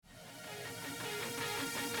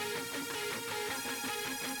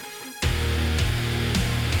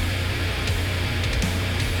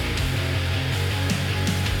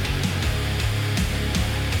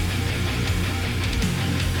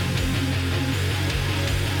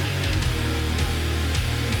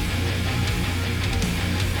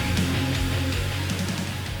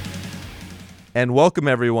And welcome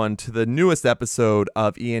everyone to the newest episode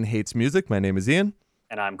of Ian Hates Music. My name is Ian.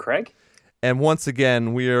 And I'm Craig. And once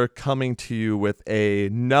again, we are coming to you with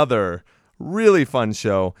another really fun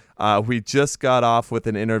show. We just got off with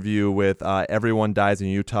an interview with Everyone Dies in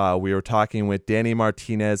Utah. We were talking with Danny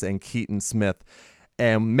Martinez and Keaton Smith.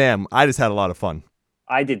 And man, I just had a lot of fun.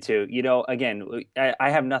 I did too. You know, again, I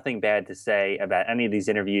have nothing bad to say about any of these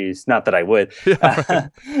interviews. Not that I would.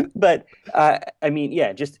 But I mean,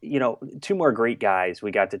 yeah, just, you know, two more great guys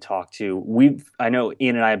we got to talk to. I know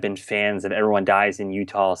Ian and I have been fans of Everyone Dies in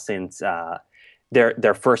Utah since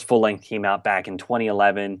their first full length came out back in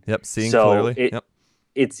 2011. Yep, seeing clearly.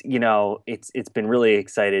 It's, you know, it's been really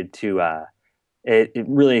excited to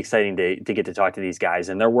really exciting to get to talk to these guys,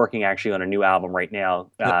 and they're working actually on a new album right now,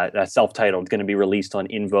 self-titled, going to be released on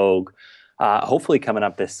In Vogue, hopefully coming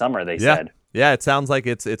up this summer. They said. Yeah, it sounds like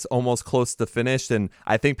it's almost close to finished, and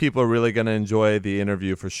I think people are really going to enjoy the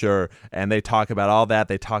interview for sure. And they talk about all that.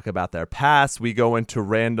 They talk about their past. We go into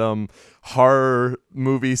random horror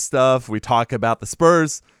movie stuff. We talk about the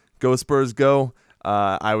Spurs. Go Spurs, go.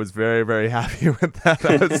 I was very, very happy with that.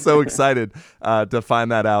 I was so excited to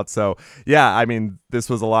find that out. So, yeah, I mean, this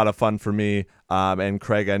was a lot of fun for me. And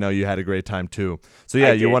Craig, I know you had a great time too. So,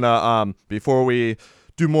 yeah, you want to, before we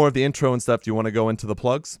do more of the intro and stuff, do you want to go into the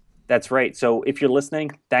plugs? That's right. So if you're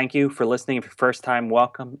listening, thank you for listening. If you're first time,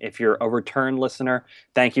 welcome. If you're a return listener,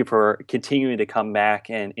 thank you for continuing to come back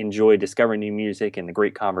and enjoy discovering new music and the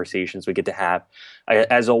great conversations we get to have.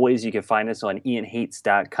 As always, you can find us on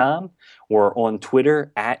ianhates.com. We're on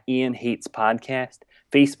Twitter at Ian Hates Podcast,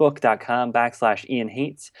 facebook.com/Ian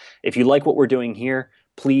Hates. If you like what we're doing here,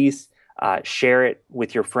 please share it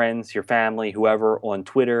with your friends, your family, whoever on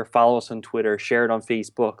Twitter. Follow us on Twitter. Share it on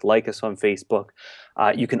Facebook. Like us on Facebook.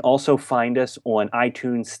 You can also find us on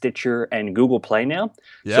iTunes, Stitcher, and Google Play now.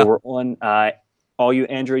 Yeah. So we're on all you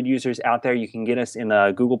Android users out there. You can get us in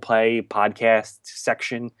the Google Play podcast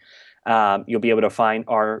section. You'll be able to find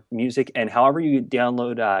our music, and however you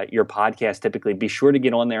download your podcast, typically be sure to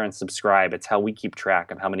get on there and subscribe. It's how we keep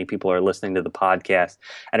track of how many people are listening to the podcast,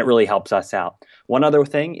 and it really helps us out. One other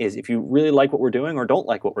thing is, if you really like what we're doing or don't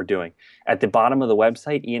like what we're doing, at the bottom of the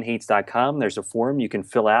website, ianhates.com, there's a form you can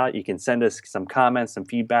fill out. You can send us some comments, some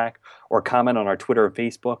feedback, or comment on our Twitter or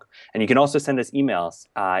Facebook. And you can also send us emails,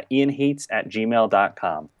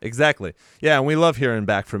 ianhates@gmail.com. Exactly. Yeah, and we love hearing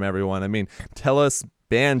back from everyone. I mean, tell us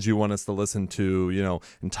bands you want us to listen to, you know,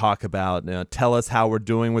 and talk about. Tell us how we're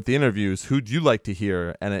doing with the interviews. Who'd you like to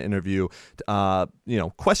hear in an interview? You know,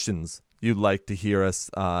 questions you'd like to hear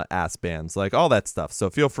us ask bands, like all that stuff.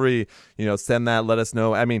 So feel free, you know, send that. Let us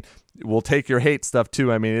know. I mean, we'll take your hate stuff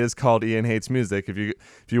too. I mean, it is called Ian Hates Music. If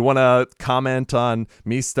you want to comment on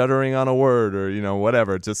me stuttering on a word or, you know,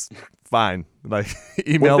 whatever, just fine. Like,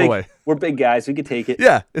 email away. We're big guys. We could take it.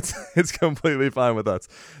 Yeah, it's completely fine with us.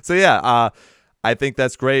 So yeah, I think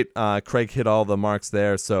that's great. Craig hit all the marks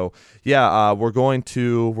there. So yeah, we're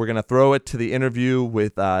gonna throw it to the interview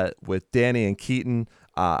with Danny and Keaton.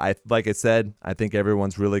 Like I said, I think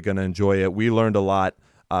everyone's really gonna enjoy it. We learned a lot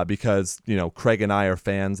because, you know, Craig and I are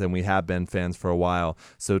fans, and we have been fans for a while.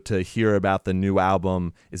 So to hear about the new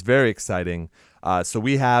album is very exciting. So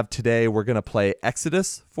we're gonna play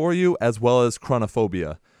Exodus for you, as well as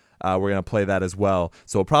Chronophobia. We're going to play that as well.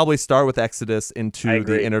 So we'll probably start with Exodus into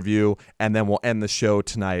the interview, and then we'll end the show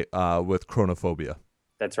tonight with Chronophobia.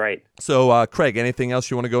 That's right. So, Craig, anything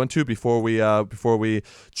else you want to go into before we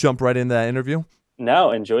jump right into that interview?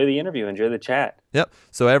 No, enjoy the interview. Enjoy the chat. Yep.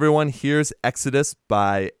 So everyone, here's Exodus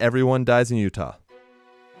by Everyone Dies in Utah.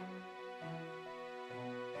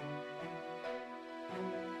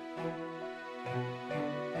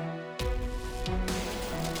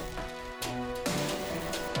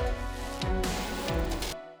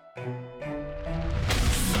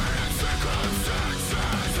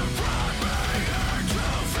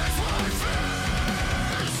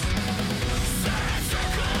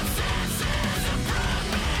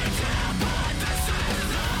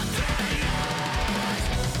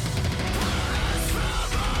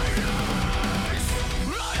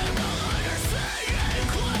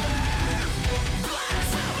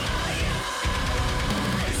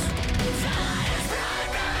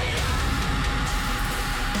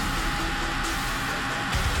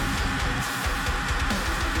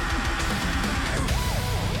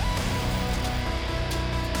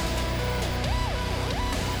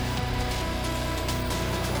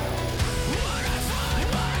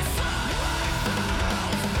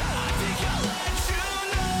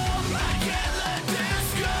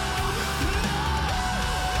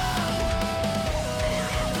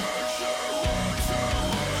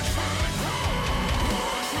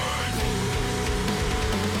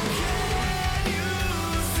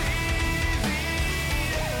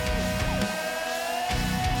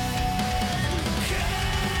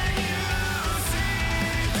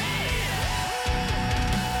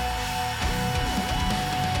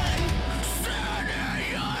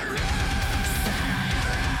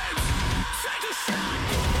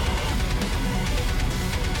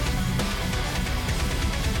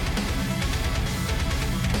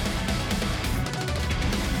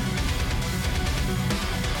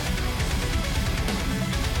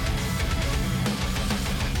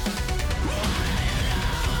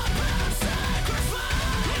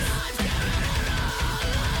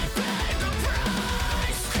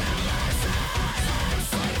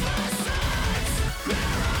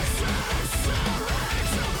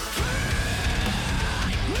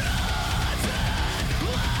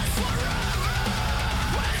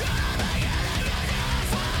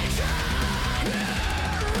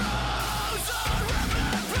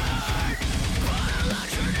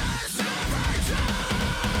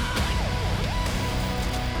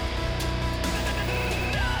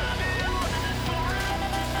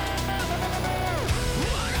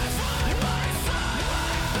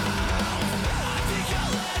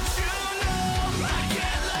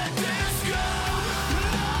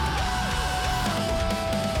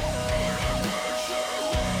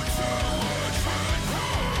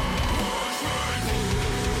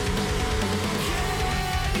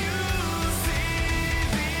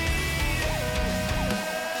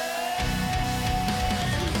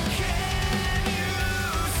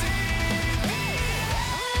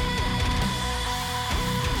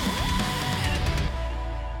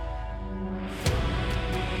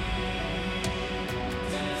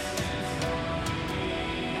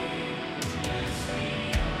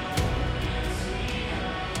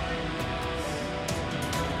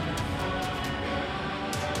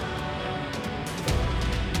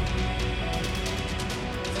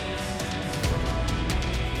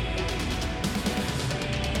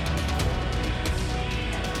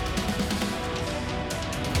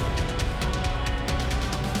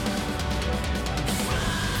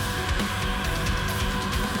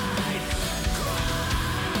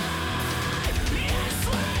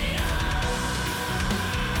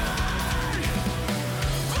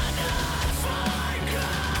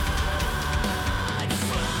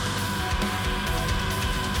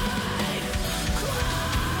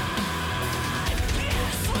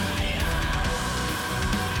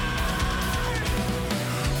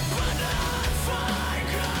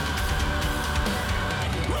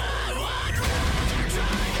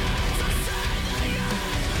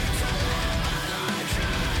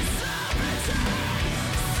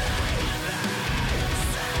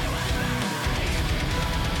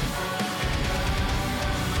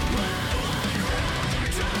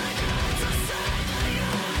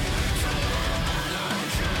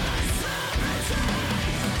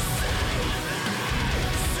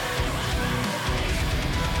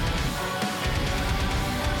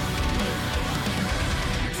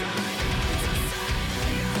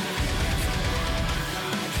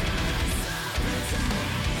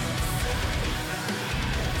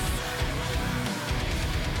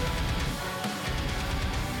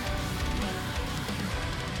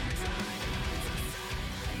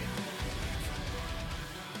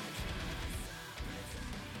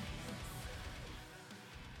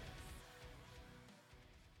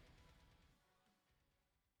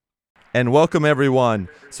 And welcome, everyone.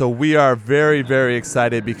 So we are very, very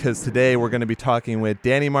excited because today we're going to be talking with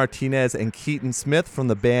Danny Martinez and Keaton Smith from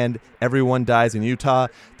the band Everyone Dies in Utah.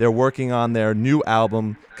 They're working on their new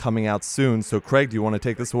album coming out soon. So, Craig, do you want to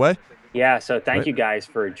take this away? Yeah, so thank you guys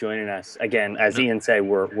for joining us. Again, as Ian said,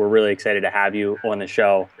 we're really excited to have you on the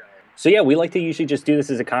show. So yeah, we like to usually just do this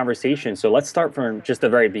as a conversation. So let's start from just the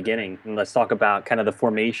very beginning and let's talk about kind of the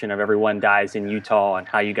formation of Everyone Dies in Utah and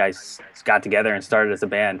how you guys got together and started as a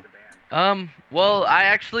band. Well,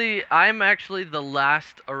 I'm actually the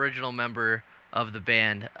last original member of the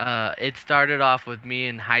band. It started off with me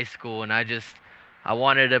in high school, and I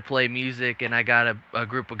wanted to play music, and I got a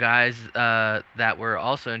group of guys that were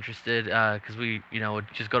also interested because we, would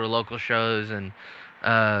just go to local shows, and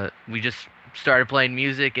we just started playing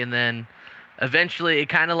music, and then eventually it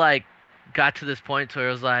kind of like got to this point where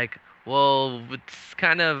it was like, well, it's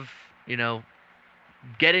kind of,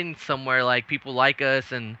 getting somewhere, like people like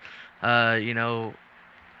us, and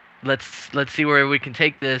let's see where we can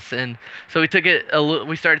take this. And so we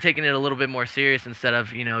started taking it a little bit more serious instead of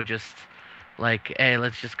just like, hey,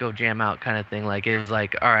 let's just go jam out kind of thing. Like, it was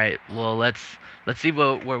like, all right, well, let's see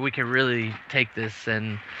where we can really take this.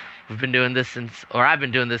 And I've been doing this since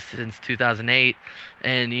 2008,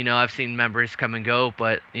 and I've seen members come and go,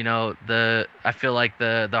 but I feel like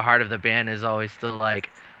the heart of the band is always still like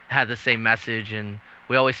had the same message, and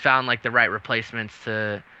we always found like the right replacements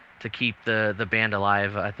to keep the band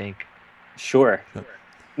alive, I think. Sure.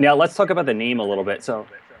 Now let's talk about the name a little bit. So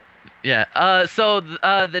yeah,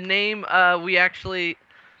 the name, we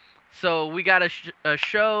got a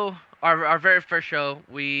show. Our very first show,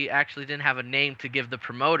 we actually didn't have a name to give the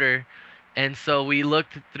promoter, and so we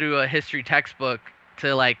looked through a history textbook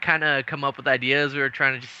to like kind of come up with ideas. We were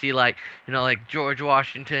trying to just see like like George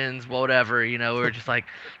Washington's whatever. We were just like,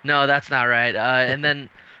 no, that's not right. And then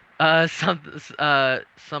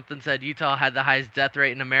something said Utah had the highest death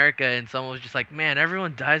rate in America, and someone was just like, man,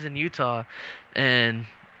 everyone dies in Utah, and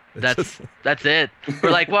that's it.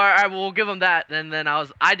 We're like, well, all right, we'll give them that. And then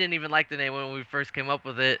I didn't even like the name when we first came up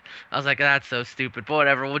with it. I was like, that's so stupid, but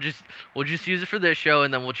whatever. We'll just use it for this show,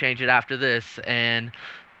 and then we'll change it after this. And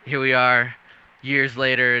here we are, years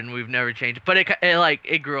later, and we've never changed. But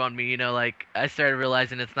it grew on me. Like I started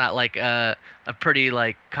realizing it's not like a pretty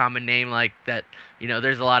like common name like that.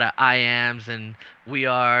 There's a lot of I ams and we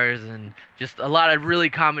ares and just a lot of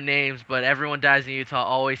really common names, but Everyone Dies in Utah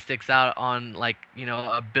always sticks out on like,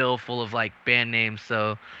 a bill full of like band names.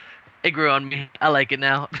 So it grew on me. I like it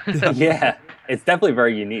now. Yeah, it's definitely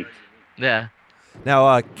very unique. Yeah.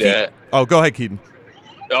 Now, Oh, go ahead, Keaton.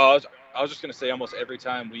 I was just going to say almost every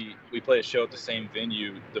time we play a show at the same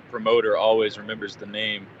venue, the promoter always remembers the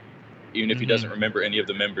name, even if he doesn't remember any of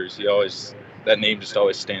the members. That name just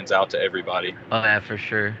always stands out to everybody. Oh, yeah, for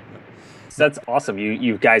sure. So that's awesome.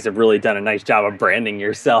 You guys have really done a nice job of branding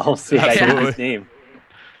yourselves. So Absolutely. Name.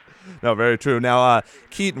 No, very true. Now,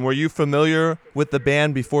 Keaton, were you familiar with the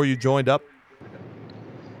band before you joined up?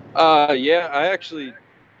 Yeah,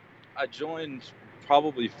 I joined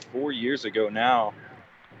probably 4 years ago now.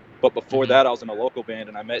 But before that, I was in a local band,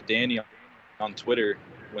 and I met Danny on Twitter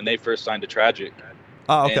when they first signed to Tragic.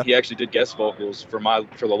 Oh, okay. And he actually did guest vocals for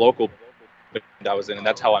the local band I was in, and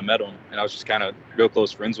that's how I met him. And I was just kind of real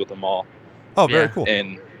close friends with them all. Oh, very cool.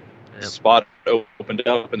 And the spot opened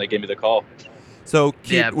up, and they gave me the call. So,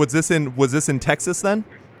 Keaton, was this in Texas then?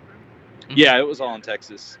 Yeah, it was all in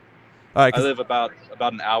Texas. All right, I live about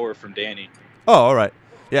an hour from Danny. Oh, all right.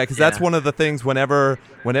 Yeah, because that's one of the things whenever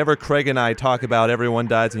Craig and I talk about Everyone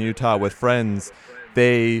Dies in Utah with friends,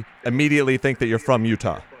 they immediately think that you're from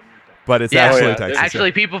Utah. But it's actually Texas.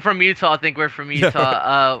 Actually, people from Utah think we're from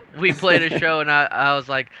Utah. We played a show, and I was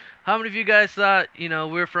like, how many of you guys thought,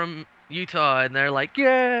 we're from Utah? And they're like,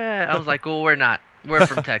 yeah. I was like, well, we're not. We're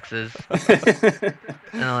from Texas. And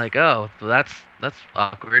I'm like, oh, well, that's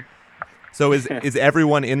awkward. So is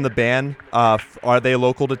everyone in the band, are they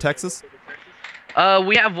local to Texas?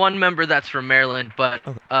 We have one member that's from Maryland, but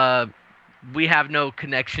we have no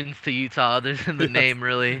connections to Utah other than the name,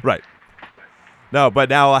 really. Right. No, but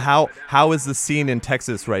now how is the scene in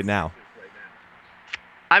Texas right now?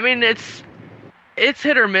 I mean, it's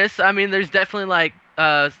hit or miss. I mean, there's definitely like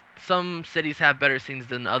some cities have better scenes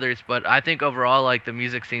than others, but I think overall like the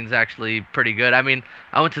music scene's actually pretty good. I mean,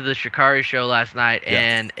 I went to the Shikari show last night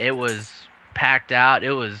and it was packed out.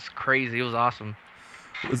 It was crazy. It was awesome.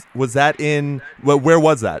 Was that in where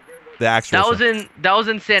was that? The actual That was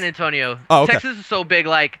in San Antonio. Oh, okay. Texas is so big,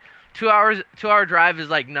 like 2 hour drive is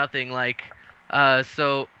like nothing. Like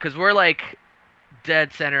so because we're like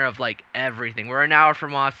dead center of like everything. We're an hour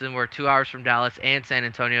from Austin, we're 2 hours from Dallas and San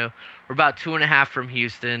Antonio. We're about 2.5 from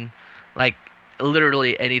Houston. Like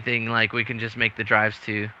literally anything like we can just make the drives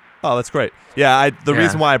to. Oh, that's great. Yeah, the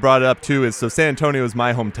reason why I brought it up too is so San Antonio is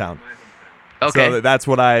my hometown. Okay. So that's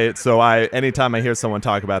what anytime I hear someone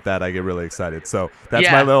talk about that, I get really excited. So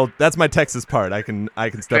that's my Texas part. I can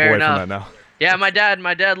step Fair away enough. from that now. Yeah, my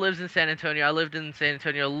dad lives in San Antonio. I lived in San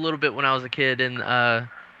Antonio a little bit when I was a kid, and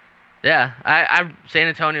San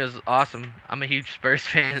Antonio is awesome. I'm a huge Spurs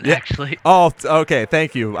fan, actually. Oh, okay.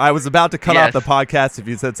 Thank you. I was about to cut off Yes. the podcast if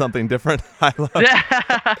you said something different. I love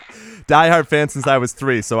diehard fan since I was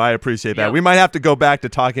 3, so I appreciate that. Yep. We might have to go back to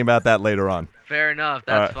talking about that later on. Fair enough.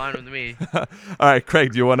 That's fine with me. All right,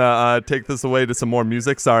 Craig, do you want to take this away to some more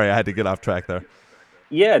music? Sorry, I had to get off track there.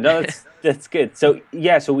 Yeah, no, that's good. So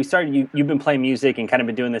we started. You've been playing music and kind of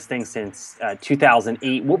been doing this thing since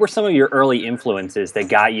 2008. What were some of your early influences that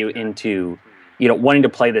got you into, wanting to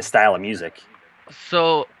play this style of music?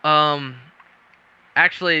 So,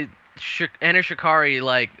 actually, Enter Shikari,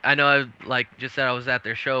 like, I know I just said I was at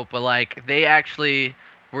their show, but like they actually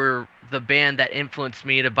were the band that influenced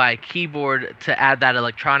me to buy a keyboard to add that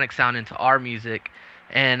electronic sound into our music.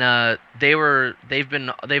 And they've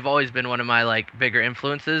always been one of my like bigger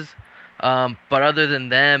influences. But other than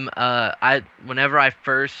them, whenever I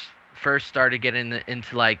first started getting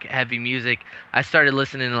into like heavy music, I started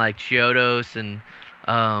listening to like Chiodos and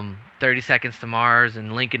 30 Seconds to Mars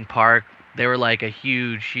and Linkin Park. They were like a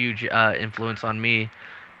huge influence on me.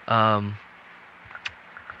 I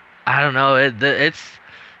don't know.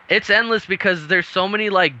 It's endless because there's so many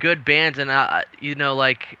like good bands, and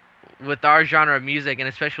like with our genre of music, and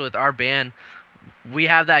especially with our band, we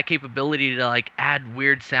have that capability to like add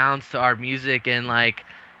weird sounds to our music and like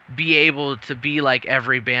be able to be like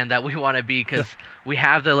every band that we want to be, because we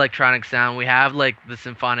have the electronic sound, we have like the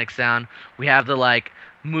symphonic sound, we have the like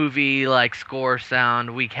movie like score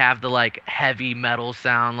sound, we have the like heavy metal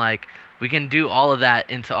sound. Like we can do all of that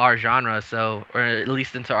into our genre, or at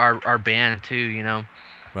least into our band too.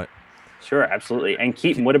 Right. Sure, absolutely. And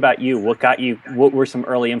Keaton, what about you? What were some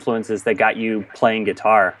early influences that got you playing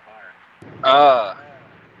guitar?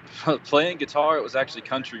 Playing guitar, it was actually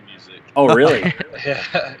country music. Oh, really?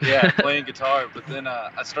 yeah, playing guitar. But then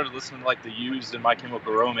I started listening to like The Used and My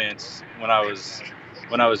Chemical Romance when I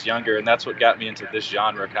was younger, and that's what got me into this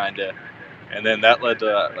genre, kind of. And then that led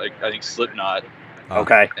to I think Slipknot.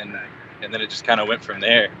 Okay. And then it just kind of went from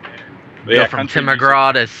there. But Go from Tim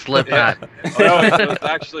McGraw to Slipknot. Oh, no, it was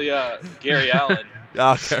actually Gary Allen.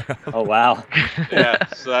 Okay. Oh, wow. Yeah,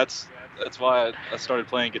 so that's why I started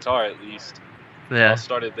playing guitar, at least. Yeah. I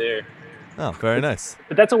started there. Oh, very nice.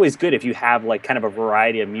 But that's always good if you have like kind of a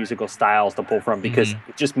variety of musical styles to pull from, because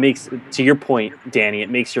it just makes, to your point, Danny, it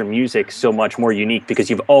makes your music so much more unique because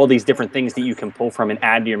you have all these different things that you can pull from and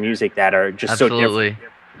add to your music that are just so different.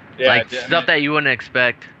 Yeah, like stuff that you wouldn't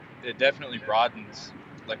expect. It definitely broadens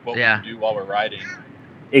like what we can do while we're writing.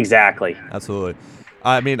 Exactly. Absolutely.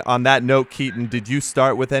 I mean, on that note, Keaton, did you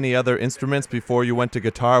start with any other instruments before you went to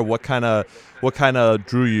guitar? What kind of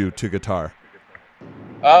drew you to guitar?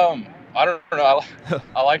 I don't know.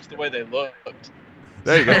 I liked the way they looked.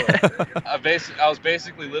 There you go. I was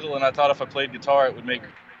basically little, and I thought if I played guitar, it would make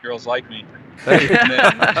girls like me. There you go. And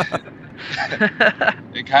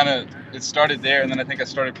then it started there, and then I think I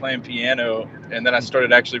started playing piano, and then I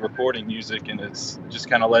started actually recording music, and it's just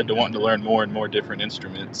kind of led to wanting to learn more and more different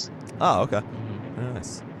instruments. Oh, okay.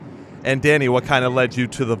 Nice. And Danny, what kind of led you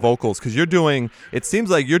to the vocals? Because it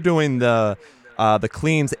seems like you're doing the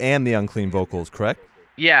cleans and the unclean vocals, correct?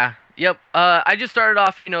 Yeah. Yep. I just started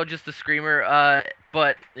off, just the screamer,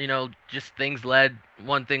 but just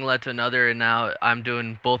one thing led to another, and now I'm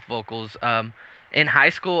doing both vocals. In high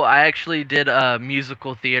school, I actually did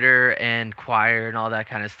musical theater and choir and all that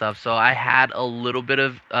kind of stuff, so I had a little bit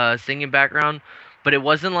of singing background, but it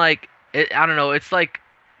wasn't like I don't know. It's like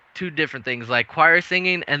two different things. Like choir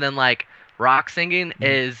singing and then like rock singing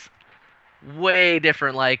is way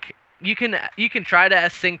different. Like you can try to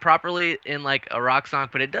sing properly in like a rock song,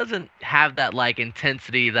 but it doesn't have that like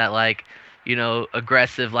intensity that like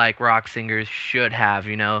aggressive like rock singers should have.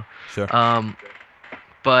 Sure.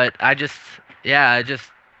 But I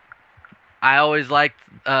always liked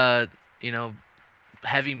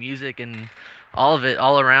heavy music and all of it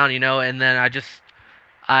all around, and then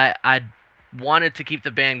I wanted to keep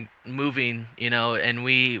the band moving, and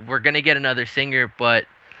we were gonna get another singer, but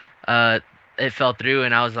it fell through,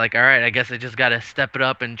 and I was like, all right, I guess I just gotta step it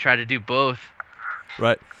up and try to do both.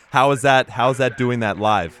 Right. How's that doing that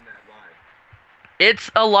live?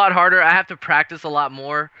 It's a lot harder. I have to practice a lot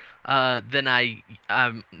more than I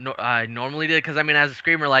normally did, because I mean, as a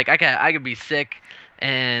screamer, like I could be sick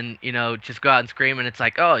and just go out and scream, and it's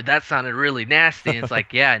like, oh, that sounded really nasty, and it's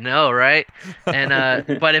like, yeah, I know, right?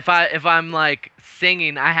 And but if I'm like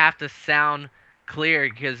singing, I have to sound clear,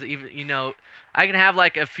 because even I can have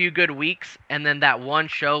like a few good weeks, and then that one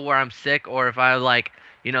show where I'm sick, or if I like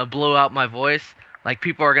blow out my voice, like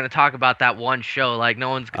people are gonna talk about that one show. Like no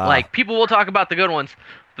one's like, people will talk about the good ones,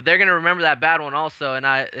 but they're gonna remember that bad one also.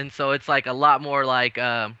 And so it's like a lot more like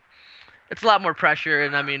it's a lot more pressure.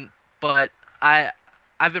 And I mean, but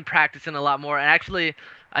I've been practicing a lot more, and actually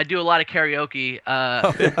I do a lot of karaoke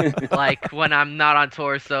like when I'm not on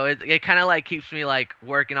tour, so it kind of like keeps me like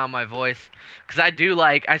working on my voice, because I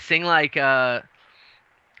sing like I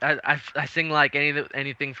sing like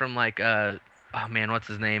anything from like oh man, what's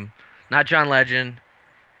his name? Not John Legend.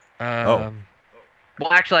 Well,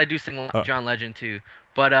 actually I do sing like John Legend too,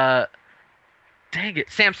 but dang it,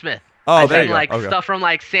 Sam Smith. I there sing you like go. Okay. stuff from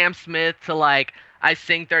like Sam Smith to like I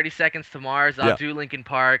sing 30 Seconds to Mars. I'll do Linkin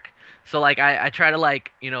Park. So like I try to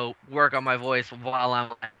like work on my voice while I'm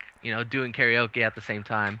like doing karaoke at the same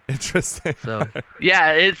time. Interesting. So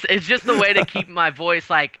yeah, it's just a way to keep my voice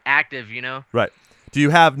like active, Right. Do you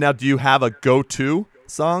have a go-to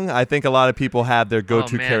song? I think a lot of people have their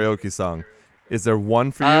go-to karaoke song. Is there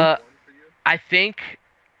one for you? I think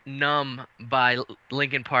 "Numb" by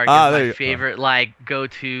Linkin Park is my favorite like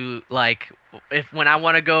go-to, like when I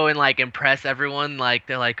want to go and like impress everyone, like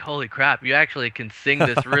they're like, holy crap, you actually can sing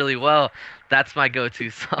this really well. That's my go-to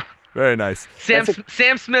song. Very nice.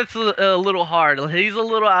 Sam Smith's a little hard. He's a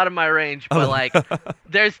little out of my range, but like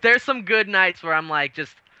there's some good nights where I'm like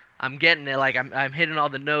I'm getting it, like I'm hitting all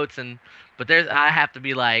the notes, but I have to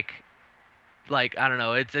be like I don't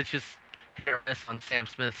know, it's just hit or miss on Sam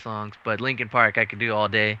Smith songs, but Linkin Park I could do all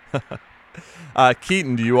day.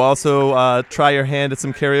 Keaton, do you also try your hand at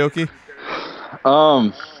some karaoke?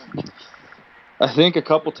 I think a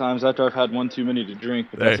couple times after I've had one too many to drink,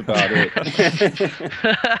 but that's about it.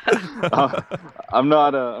 I'm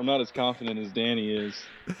not as confident as Danny is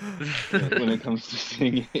when it comes to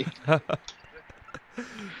singing.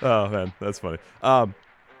 Oh man, that's funny.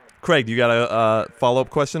 Craig, you got a follow-up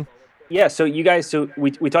question? Yeah, so you guys,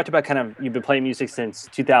 we talked about kind of, you've been playing music since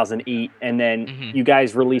 2008, and then you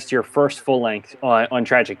guys released your first full length on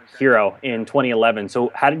Tragic Hero in 2011.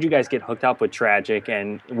 So how did you guys get hooked up with Tragic,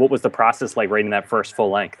 and what was the process like writing that first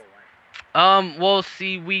full length? Well,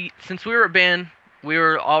 see, since we were a band, we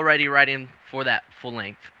were already writing for that full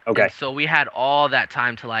length. Okay. And so we had all that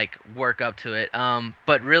time to like work up to it.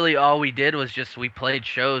 But really all we did was we played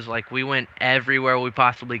shows. Like we went everywhere we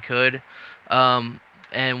possibly could.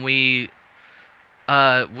 And we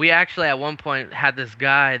actually at one point had this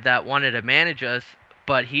guy that wanted to manage us,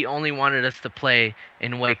 but he only wanted us to play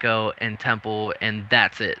in Waco and Temple, and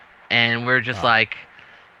that's it. And we're just like,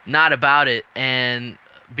 not about it. And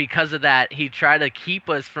because of that, he tried to keep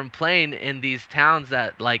us from playing in these towns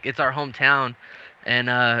that like it's our hometown.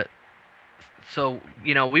 And so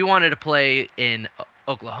we wanted to play in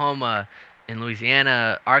Oklahoma, in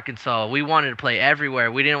Louisiana, Arkansas. We wanted to play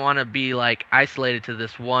everywhere. We didn't want to be like isolated to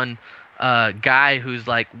this one guy who's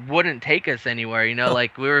like wouldn't take us anywhere.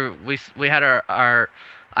 Like we had our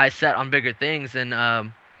eyes set on bigger things,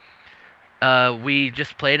 and we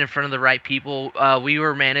just played in front of the right people. We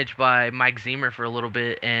were managed by Mike Zemer for a little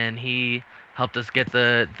bit, and he helped us get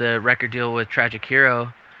the record deal with Tragic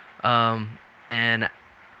Hero. And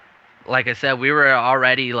like I said, we were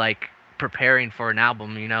already like preparing for an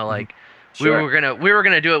album. Like. Sure. We were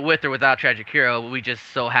gonna do it with or without Tragic Hero. We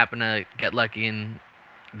just so happened to get lucky and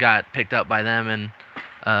got picked up by them,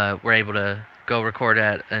 and were able to go record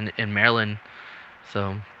in Maryland.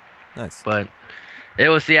 So nice. But it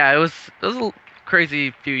was a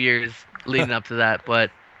crazy few years leading up to that, but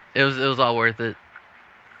it was all worth it.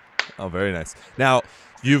 Oh, very nice. Now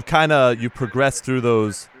you've progressed through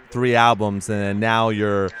those 3 albums, and now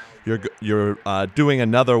you're doing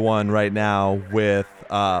another one right now with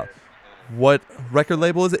what record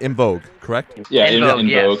label is it? In Vogue, correct? Yeah, In Vogue.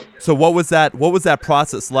 Yes. So what was that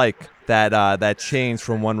process like? That changed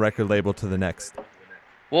from one record label to the next?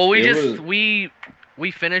 Well, we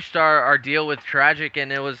finished our deal with Tragic,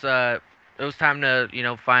 and it was time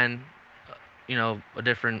to find a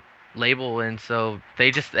different label, and so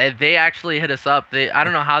they actually hit us up. I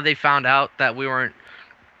don't know how they found out that we weren't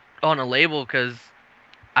on a label, because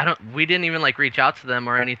we didn't even like reach out to them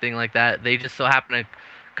or anything like that. They just so happened to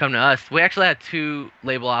come to us. We actually had 2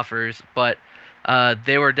 label offers, but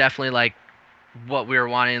they were definitely like what we were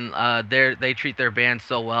wanting. They treat their band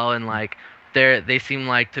so well, and like they seem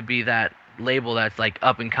like to be that label that's like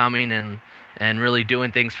up and coming and really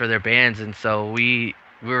doing things for their bands. And so we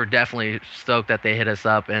were definitely stoked that they hit us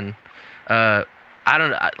up, and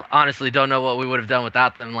I honestly don't know what we would have done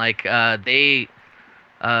without them. Like we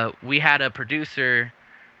had a producer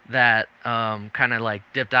that kind of like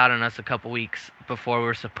dipped out on us a couple weeks before we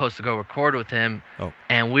were supposed to go record with him,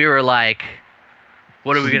 and we were like,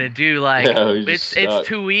 what are we gonna do? Like, it's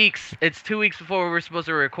 2 weeks. It's 2 weeks before we were supposed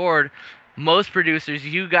to record. Most producers,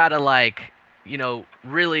 you gotta like,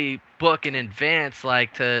 really book in advance,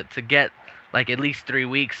 like to get like at least 3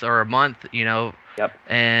 weeks or a month, Yep.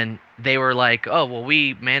 And they were like, oh well,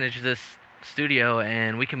 we manage this studio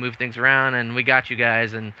and we can move things around and we got you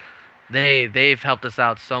guys, and they've helped us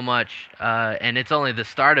out so much. And it's only the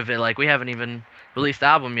start of it. Like we haven't even released the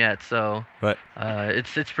album yet, so right.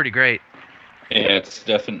 It's pretty great. Yeah,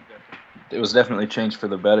 it was definitely changed for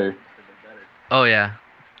the better. Oh yeah,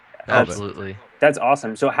 absolutely. That's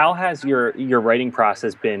awesome. So how has your writing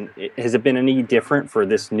process been? Has it been any different for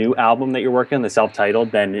this new album that you're working on, the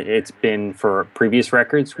self-titled, than it's been for previous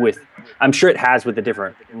records? I'm sure it has with the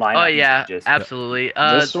different lineup. Oh yeah, absolutely.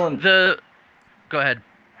 This one, go ahead.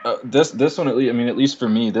 This one, at least for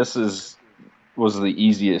me, was the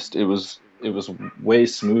easiest. It was way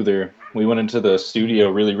smoother. We went into the studio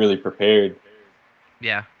really, really prepared.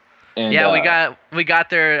 Yeah. And, we got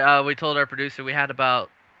there. We told our producer we had about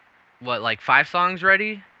 5 songs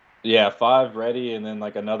ready. Yeah, 5 ready, and then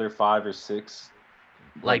like another 5 or 6.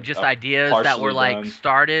 Like just ideas that were like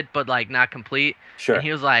started but like not complete. Sure. And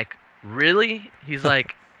he was like, "Really?" He's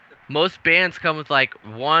like, "Most bands come with like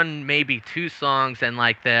 1, maybe 2 songs and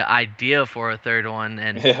like the idea for a third one,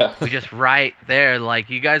 and we just write there. Like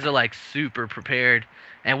you guys are like super prepared."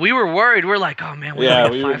 And we were worried. We're like, "Oh man, we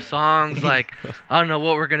only got 5 songs. Like I don't know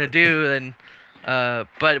what we're gonna do." And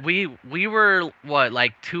but we were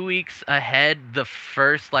 2 weeks ahead the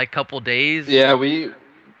first like couple days. Yeah, we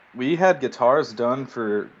had guitars done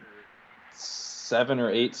for 7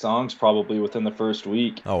 or 8 songs probably within the first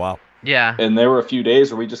week. Oh wow. Yeah. And there were a few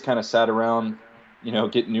days where we just kind of sat around,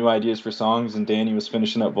 getting new ideas for songs, and Danny was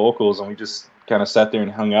finishing up vocals, and we just kind of sat there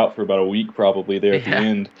and hung out for about a week probably there at the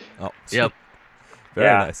end. Oh. Yep. Very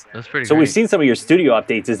nice. That's pretty So great. we've seen some of your studio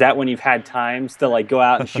updates. Is that when you've had times to like go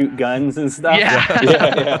out and shoot guns and stuff?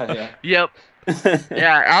 Yeah. Yep.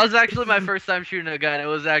 Yeah, I was actually my first time shooting a gun. It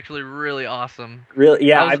was actually really awesome. Really?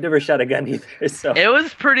 Yeah, I've never shot a gun either. So it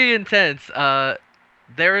was pretty intense.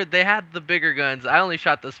 They had the bigger guns. I only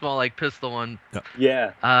shot the small like pistol one.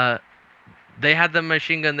 Yeah. They had the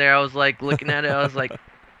machine gun there. I was like looking at it. I was like,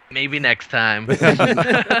 maybe next time.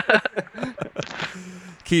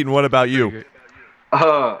 Keaton, what about you?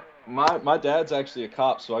 My dad's actually a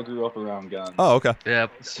cop, so I grew up around guns. Oh, okay.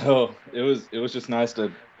 Yep. So it was just nice to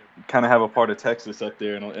kind of have a part of Texas up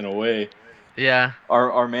there in a way. Yeah.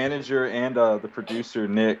 Our manager and the producer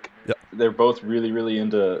Nick, they're both really, really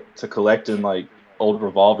into collecting like old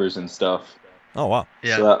revolvers and stuff. Oh wow.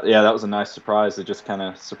 Yeah. So that was a nice surprise. It just kind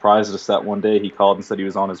of surprised us that one day he called and said he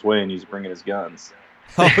was on his way and he was bringing his guns.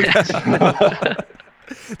 Oh, okay.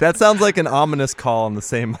 That sounds like an ominous call on the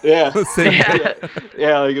same. Yeah.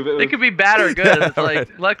 Yeah. Like if it could be bad or good. Yeah, it's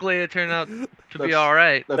like luckily it turned out to be all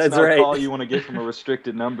right. That's not a call you want to get from a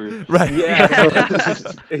restricted number. Right. Yeah.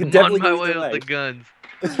 I'm on my way with the guns.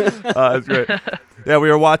 That's great. Yeah, we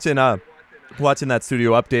were watching that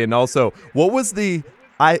studio update, and also, what was did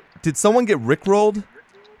someone get rickrolled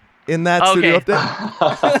in that studio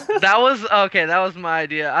update? That was my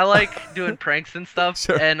idea. I like doing pranks and stuff.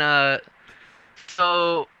 Sure. And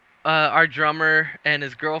so our drummer and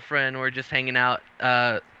his girlfriend were just hanging out,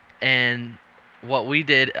 and what we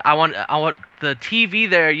did, I want the TV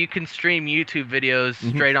there. You can stream YouTube videos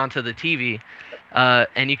straight onto the TV,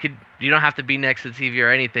 and you don't have to be next to the TV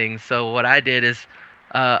or anything. So what I did is,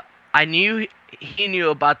 I knew he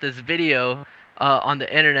knew about this video on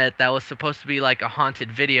the internet that was supposed to be like a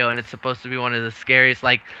haunted video, and it's supposed to be one of the scariest.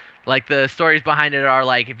 Like the stories behind it are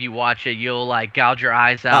like if you watch it, you'll like gouge your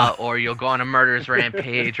eyes out, or you'll go on a murderous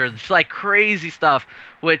rampage, or just like crazy stuff.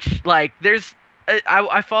 Which like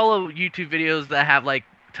I follow YouTube videos that have like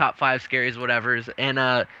top 5 scaries, whatever's, and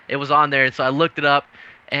it was on there, and so I looked it up,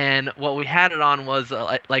 and what we had it on was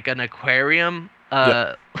like an aquarium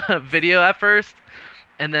video at first.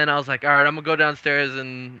 And then I was like, all right, I'm going to go downstairs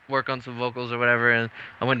and work on some vocals or whatever. And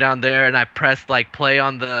I went down there and I pressed like play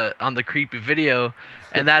on the creepy video.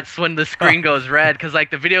 And that's when the screen goes red, because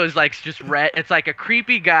like the video is like just red. It's like a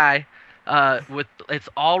creepy guy it's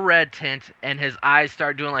all red tint, and his eyes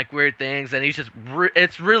start doing like weird things. And he's just,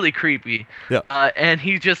 it's really creepy. Yeah. And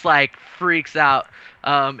he just like freaks out.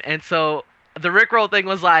 And so the Rickroll thing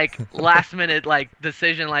was like last minute like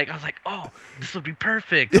decision. Like I was like, oh, this would be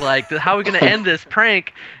perfect. Like how are we gonna end this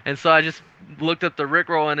prank? And so I just looked up the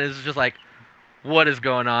Rickroll, and it's just like what is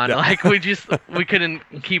going on? Yeah. Like we couldn't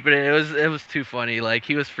keep it in. It was too funny. Like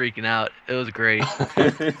he was freaking out. It was great.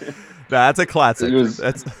 That's a classic. It was-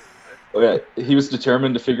 That's Okay, he was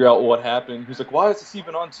determined to figure out what happened. He was like, "Why is this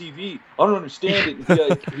even on TV? I don't understand it."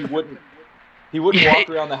 And he wouldn't Yeah. walk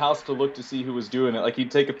around the house to look to see who was doing it. Like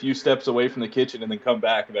he'd take a few steps away from the kitchen and then come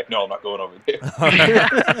back and be like, "No, I'm not going over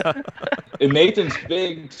there." And Nathan's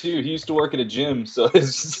big too. He used to work at a gym, so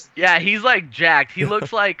it's just, Yeah, he's like jacked. He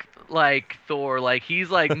looks like Thor. Like he's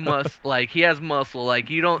like like he has muscle. Like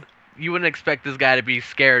you wouldn't expect this guy to be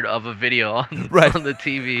scared of a video on Right. on the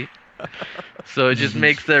TV. So it just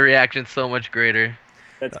makes the reaction so much greater.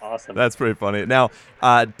 That's awesome. That's pretty funny. Now,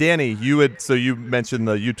 Danny, you mentioned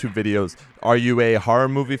the YouTube videos. Are you a horror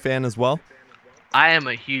movie fan as well? I am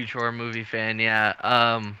a huge horror movie fan. Yeah.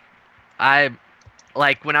 I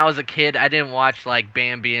like when I was a kid, I didn't watch like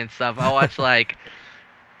Bambi and stuff. I watched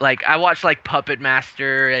I watched like Puppet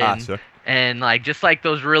Master and Sure. and like just like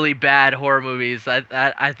those really bad horror movies.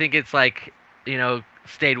 I think it's like, you know,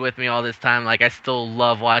 stayed with me all this time. Like I still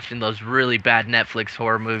love watching those really bad Netflix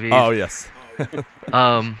horror movies. Oh yes.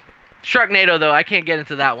 Sharknado though, I can't get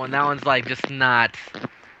into that one. That one's like just not.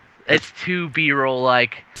 It's too B-roll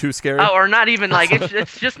like. Too scary. Oh, or not even like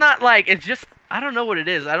it's just not like it's just I don't know what it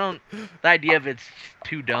is. The idea of it's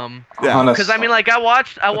too dumb. Yeah. Because I mean like I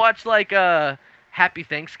watched like Happy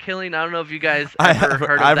Thanksgiving. I don't know if you guys I ever have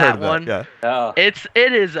heard of I've that heard one. That, yeah. Oh, It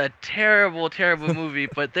is a terrible movie,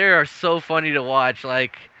 but they are so funny to watch.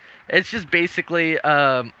 Like it's just basically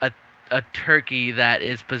a turkey that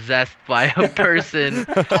is possessed by a person,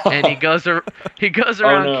 and he goes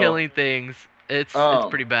around no. killing things. It's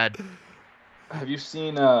pretty bad. have you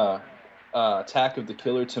seen Attack of the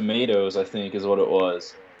Killer Tomatoes? I think is what it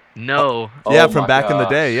was. No. Yeah, Oh from my back in the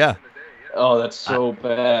day. gosh. Yeah, Oh, that's so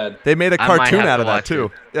bad. they made a I might cartoon have out to of that watch too.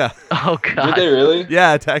 it. Yeah, Oh god. Did they really?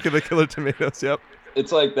 yeah. Attack of the Killer Tomatoes. Yep.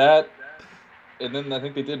 It's like that. And then I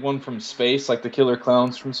think they did one from space, like the Killer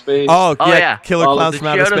Clowns from space. Oh, Oh, yeah. yeah. Killer Oh, Clowns the from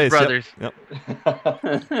Outer Chiodos Space. brothers. Yep.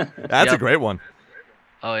 That's a Yep. great one.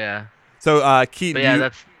 Oh yeah. So, Keaton, But yeah,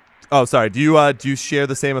 that's oh, sorry. Do you share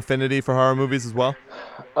the same affinity for horror movies as well?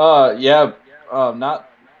 Yeah.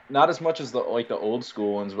 Not as much as the old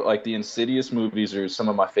school ones, but like the Insidious movies are some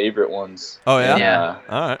of my favorite ones. Oh, yeah? And, Yeah.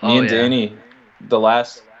 All right. me Oh, and yeah. Danny, the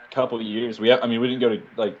last couple of years, we didn't go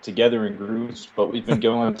to together in groups, but we've been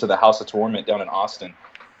going to the House of Torment down in Austin.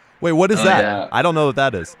 Wait, what is Oh, that? yeah. I don't know what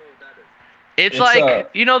that is. it's It's, like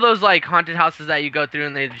you know those like haunted houses that you go through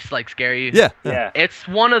and they just like scare you. Yeah. yeah. It's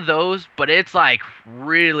one of those, but it's like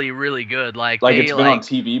really, really good. Like Like they it's been on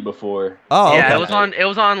TV before. Oh, yeah, okay. it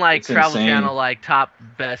was on like It's Travel insane. Channel, like top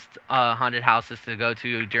best haunted houses to go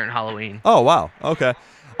to during Halloween. Oh, wow. Okay.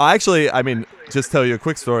 Actually, I mean, just tell you a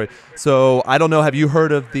quick story. So, I don't know. Have you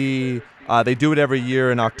heard of the? They do it every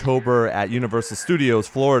year in October at Universal Studios,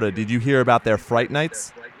 Florida. Did you hear about their Fright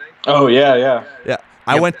Nights? Oh yeah, yeah. Yeah.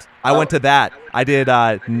 I went to that. I did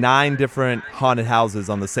 9 different haunted houses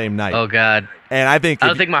on the same night. Oh God, And I think I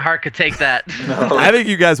don't think my heart could take that. I think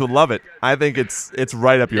you guys would love it. I think it's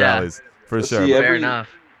right up your Yeah. alleys for See, sure. yeah. Fair enough.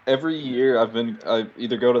 Every year I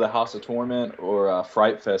either go to the House of Torment or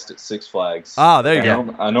Fright Fest at Six Flags. Ah, there you I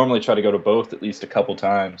go. I normally try to go to both at least a couple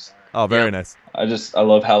times. Oh, very Yep. nice. I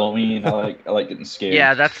love Halloween. I like getting scared.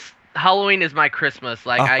 Yeah, that's Halloween is my Christmas.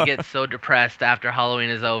 Like I get so depressed after Halloween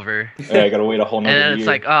is over. Yeah, I gotta wait a whole nother And then year. it's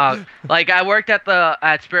like, oh, like I worked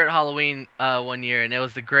at Spirit Halloween one year, and it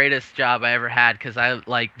was the greatest job I ever had because I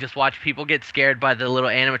like just watched people get scared by the little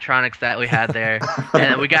animatronics that we had there,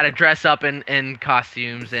 and we got to dress up in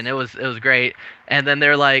costumes, and it was great. And then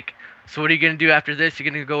they're like, so what are you gonna do after this? You're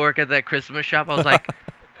gonna go work at that Christmas shop? I was like,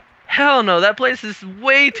 hell no, that place is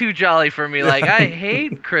way too jolly for me. Like I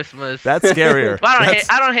hate Christmas. That's scarier. Well, That's-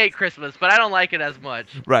 I don't hate Christmas, but I don't like it as much.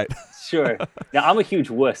 Right. Sure. Now I'm a huge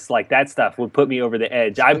wuss. Like that stuff would put me over the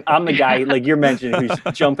edge. I'm the guy like you're mentioning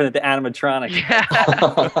who's jumping at the animatronics.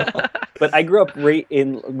 Yeah. But I grew up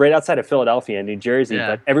right outside of Philadelphia in New Jersey.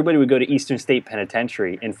 Yeah. But everybody would go to Eastern State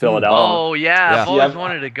Penitentiary in Philadelphia. Oh yeah, Yeah. I've always Yeah,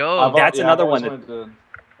 wanted to I've go. al- That's yeah, another I've always one wanted to-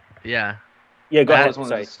 Yeah. Yeah, go I've ahead. always wanted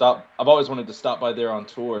Sorry. to stop. I've always wanted to stop by there on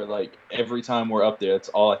tour. Like every time we're up there, that's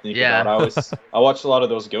all I think Yeah. about. I watch a lot of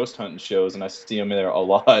those ghost hunting shows, and I see them there a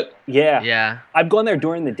lot. Yeah. Yeah. I've gone there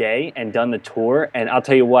during the day and done the tour, and I'll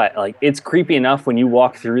tell you what, like it's creepy enough when you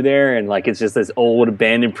walk through there, and like it's just this old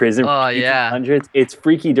abandoned prison. Oh, from the yeah. 1800s. It's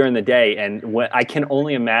freaky during the day, and I can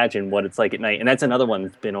only imagine what it's like at night. And that's another one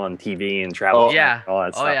that's been on TV and travel. Oh, Yeah. and all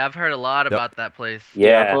that Oh stuff. yeah, I've heard a lot about that place.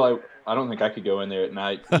 Yeah. I don't think I could go in there at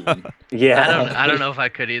night. Even. Yeah. I don't know if I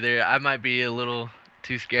could either. I might be a little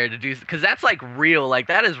too scared to do because that's like real. Like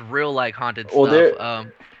that is real like haunted Well, stuff.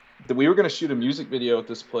 we were going to shoot a music video at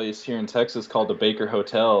this place here in Texas called the Baker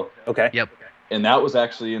Hotel. Okay. Yep. And that was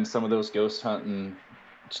actually in some of those ghost hunting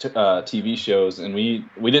TV shows. And we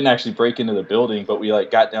didn't actually break into the building, but we like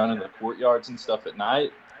got down in the courtyards and stuff at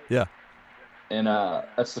night. Yeah. And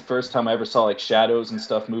that's the first time I ever saw like shadows and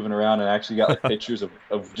stuff moving around, and I actually got like pictures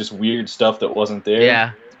of just weird stuff that wasn't there.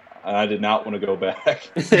 Yeah. And I did not want to go back.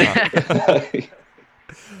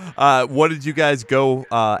 What did you guys go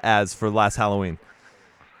as for last Halloween?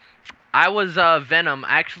 I was Venom.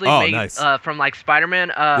 I actually Oh, made nice. from like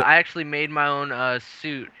Spider-Man. I actually made my own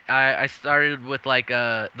suit. I started with like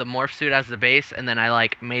the morph suit as the base, and then I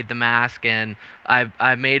like made the mask, and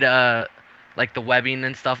I made like the webbing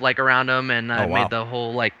and stuff like around them, and I Oh, wow. made the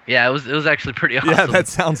whole like it was actually pretty awesome. Yeah, that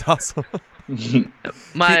sounds awesome.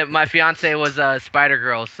 My fiance was Spider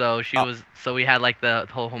Girl, so she Oh. was so we had like the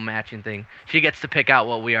whole matching thing. She gets to pick out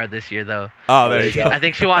what we are this year though. Oh, there you go. I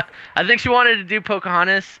think she wanted to do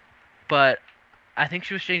Pocahontas, but I think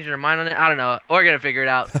she was changing her mind on it. I don't know. We're gonna figure it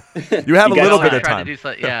out. You have a guys little all bit of Try time. to do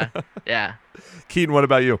so, yeah. Keaton, what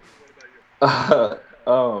about you?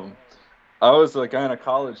 I was a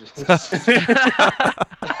gynecologist.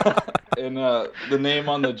 And the name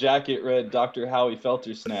on the jacket read Dr. Howie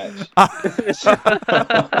Felter Snatch.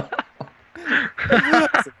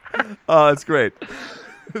 Oh, that's great.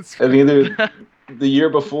 And either the year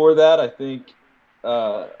before that, I think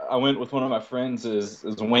I went with one of my friends as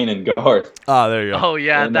Wayne and Garth. Oh, there you go. Oh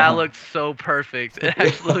yeah, And, that looked so perfect. It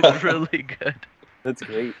actually looked really good. That's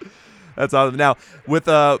great. That's awesome. Now, with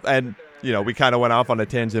and you know, we kind of went off on a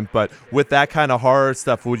tangent, but with that kind of horror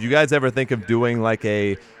stuff, would you guys ever think of doing like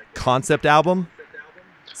a concept album?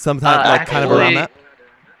 Sometime, like kind of around that?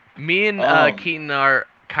 Me and Keaton are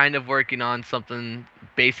kind of working on something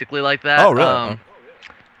basically like that. Oh, really?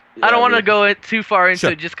 I don't want to go too far into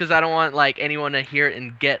Sure. it just because I don't want like anyone to hear it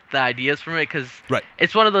and get the ideas from it, because Right.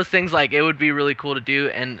 it's one of those things like it would be really cool to do,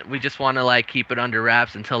 and we just want to like keep it under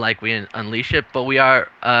wraps until like we unleash it. But we are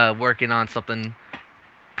working on something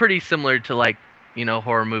pretty similar to like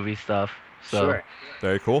horror movie stuff. So Sure.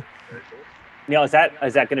 Very cool. Neil, is that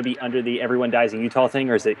going to be under the Everyone Dies in Utah thing,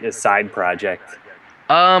 or is it a side project?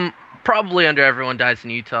 probably under Everyone Dies in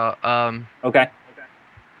Utah. Okay.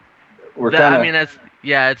 We're I kind mean, of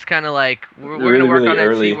it's kind of like we're really, gonna work really on it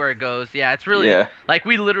and early. see where it goes. Yeah, it's really yeah. like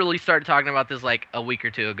we literally started talking about this like a week or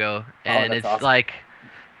two ago, and that's it's awesome. like,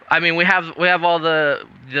 I mean, we have all the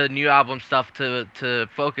new album stuff to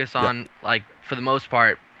focus on, like for the most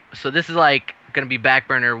part. So this is like gonna be back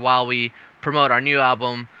burner while we promote our new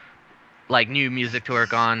album, like new music to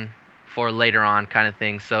work on for later on kind of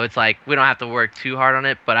thing. So it's like we don't have to work too hard on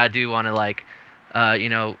it, but I do want to like,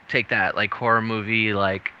 take that like horror movie,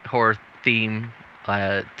 like horror theme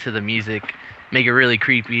to the music, make it really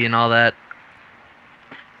creepy and all that.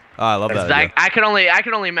 Oh, I love that. 'Cause idea. I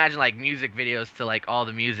could only imagine like music videos to like all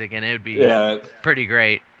the music, and it would be Yeah, pretty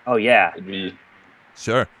great. Oh yeah. it'd be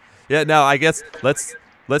Sure. Yeah. Now, I guess let's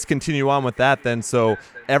continue on with that then. So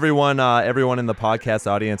everyone in the podcast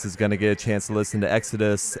audience is going to get a chance to listen to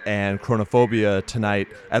Exodus and Chronophobia tonight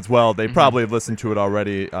as well. They probably have listened to it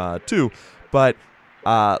already too. But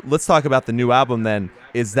let's talk about the new album then.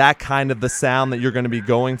 Is that kind of the sound that you're going to be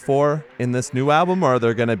going for in this new album, or are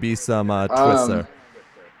there going to be some twists there?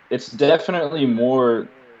 It's definitely more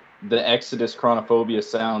the Exodus Chronophobia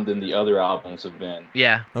sound than the other albums have been.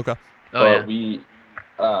 Yeah. Okay. Oh But yeah. we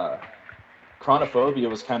Chronophobia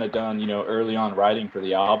was kind of done, early on writing for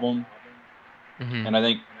the album. Mhm. And I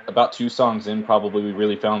think about 2 songs in, probably we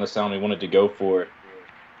really found the sound we wanted to go for.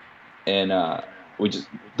 And we just,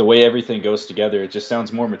 the way everything goes together, it just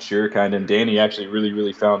sounds more mature kind of. And Danny actually really,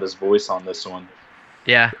 really found his voice on this one.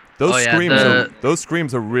 Yeah. Those Oh, yeah, those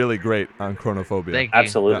screams are really great on Chronophobia. Thank you.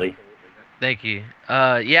 Absolutely. Thank you.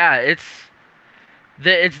 Yeah, it's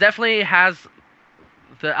definitely has,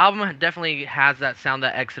 the album definitely has that sound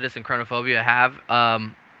that Exodus and Chronophobia have.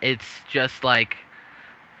 It's just like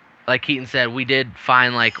Keaton said, we did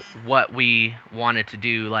find like what we wanted to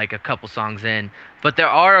do like a couple songs in, but there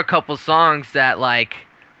are a couple songs that like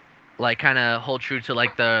kind of hold true to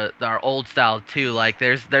like our old style too. Like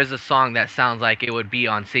there's a song that sounds like it would be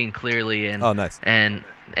on Seeing Clearly, and Oh, nice. and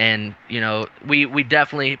we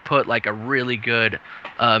definitely put like a really good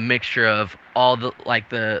mixture of all the like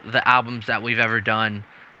the albums that we've ever done,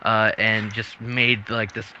 and just made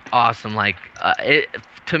like this awesome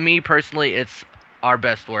to me personally, it's our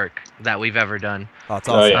best work that we've ever done. Oh, it's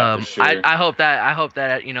Oh, awesome. yeah. for sure. I hope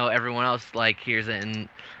that everyone else like hears it, and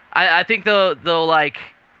I think they'll like,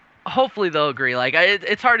 hopefully they'll agree. Like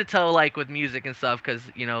it's hard to tell like with music and stuff, because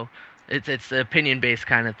it's opinion based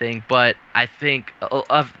kind of thing, but I think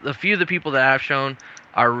of a few of the people that I've shown,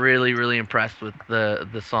 are really, really impressed with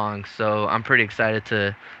the songs. So I'm pretty excited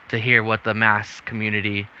to hear what the mass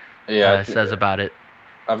community says about it.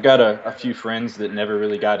 I've got a few friends that never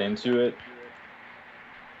really got into it,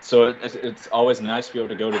 so it's always nice to be able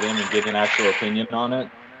to go to them and get an actual opinion on it.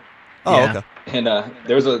 Oh, Yeah. okay. And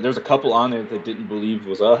there's a couple on there that didn't believe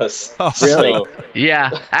was us. Oh, really? So, Yeah,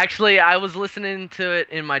 actually, I was listening to it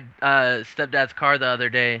in my stepdad's car the other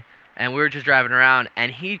day, and we were just driving around,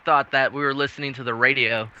 and he thought that we were listening to the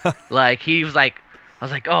radio. Like, he was like, I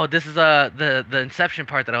was like, oh, this is the Inception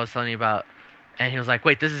part that I was telling you about. And he was like,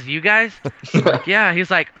 wait, this is you guys? I'm like, yeah. He was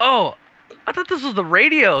like, oh, I thought this was the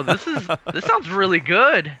radio. This sounds really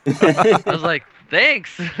good. I was like,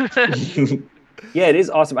 thanks. Yeah, it is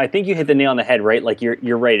awesome. I think you hit the nail on the head, right? Like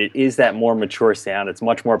you're right. It is that more mature sound. It's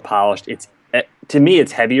much more polished. It's to me,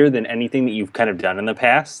 it's heavier than anything that you've kind of done in the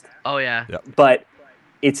past. Oh yeah. But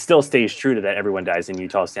it still stays true to that Everyone Dies in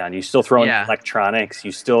Utah sound. You still throw in electronics.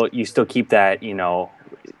 You still keep that, you know,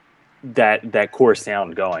 that core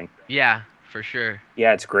sound going. Yeah, for sure.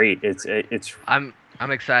 Yeah, it's great. It's. I'm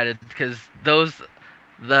excited because those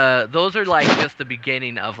are like just the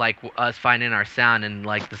beginning of like us finding our sound, and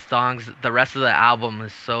like the songs, the rest of the album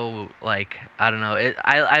is so like, I don't know.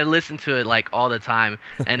 I listen to it like all the time,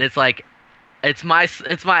 and it's like it's my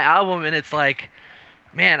album, and it's like,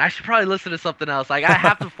 man, I should probably listen to something else. Like I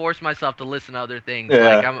have to force myself to listen to other things.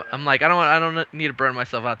 Yeah. Like I'm like I don't need to burn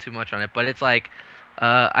myself out too much on it, but it's like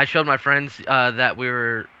I showed my friends that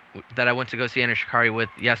I went to go see Enter Shikari with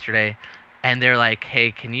yesterday, and they're like,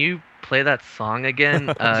 hey, can you play that song again?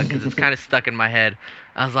 Because it's kind of stuck in my head.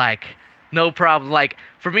 I was like, no problem. Like,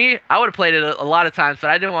 for me, I would have played it a lot of times, but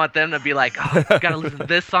I didn't want them to be like, oh, you gotta listen to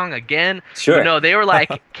this song again. Sure. But no, they were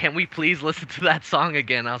like, can we please listen to that song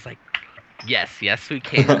again? I was like, yes, we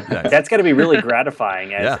can. That's got to be really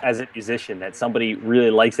gratifying as a musician, that somebody really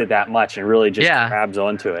likes it that much and really just grabs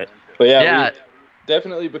onto it. But yeah. We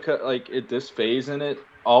definitely, because like at this phase in it,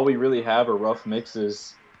 all we really have are rough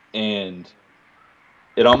mixes, and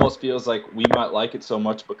it almost feels like we might like it so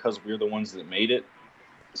much because we're the ones that made it.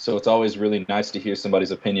 So it's always really nice to hear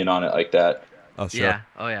somebody's opinion on it like that. Oh, sure. Yeah.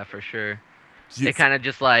 Oh, yeah, for sure. It kind of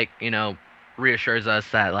just like, you know, reassures us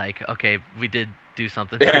that like, okay, we did do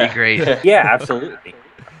something pretty great. Yeah, absolutely.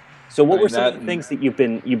 So what were some of the things that you've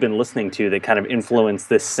been listening to that kind of influenced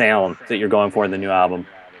this sound that you're going for in the new album?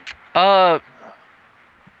 I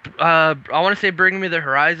want to say Bring Me the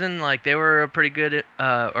Horizon. Like they were a pretty good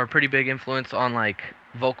or pretty big influence on like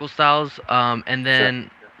vocal styles. And then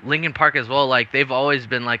Linkin Park as well. Like they've always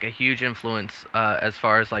been like a huge influence as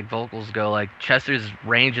far as like vocals go. Like Chester's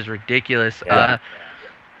range is ridiculous.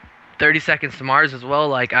 30 Seconds to Mars as well.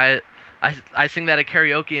 Like I sing that at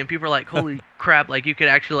karaoke, and people are like, holy crap, like you could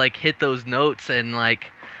actually like hit those notes. And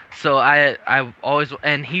like, so I always,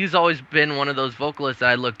 and he's always been one of those vocalists that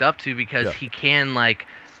I looked up to because he can like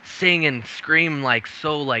sing and scream like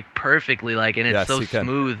so like perfectly, like, and it's so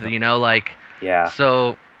smooth, you know, like,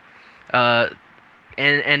 so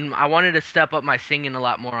and I wanted to step up my singing a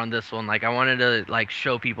lot more on this one. Like I wanted to like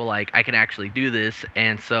show people like I can actually do this,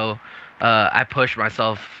 and so I pushed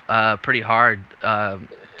myself pretty hard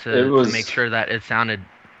to make sure that it sounded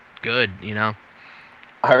good, you know.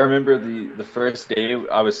 I remember the first day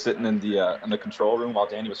I was sitting in the control room while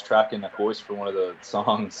Danny was tracking a voice for one of the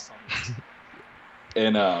songs,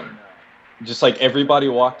 and just like everybody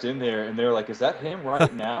walked in there and they were like, "Is that him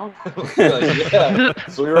right now?" Like, yeah.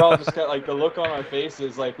 So we were all just got like the look on our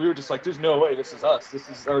faces, like we were just like, "There's no way, this is us. This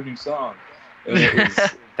is our new song." And it was,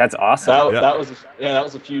 that's awesome. That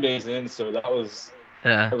was a few days in, so that was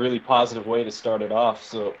a really positive way to start it off.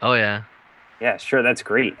 So yeah, sure, that's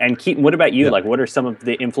great. And Keaton, what about you? Like, what are some of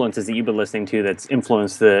the influences that you've been listening to that's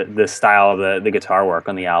influenced the style of the guitar work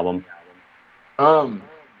on the album?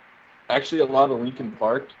 Actually, a lot of Linkin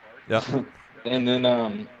Park. Yeah. And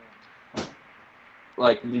then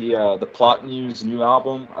like the Plot News new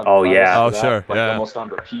album. Sure. Almost on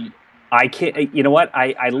repeat. I can't. You know what?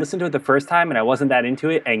 I listened to it the first time and I wasn't that into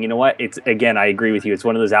it. And you know what? It's, again, I agree with you. It's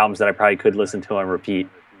one of those albums that I probably could listen to on repeat.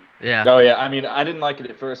 Yeah. Oh yeah. I mean, I didn't like it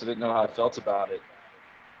at first. I didn't know how I felt about it,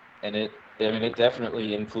 and it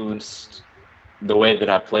definitely influenced the way that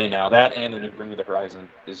I play now. That and the new Bring Me the Horizon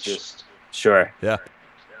is just sure. Yeah.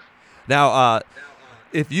 Now,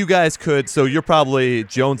 if you guys could, so you're probably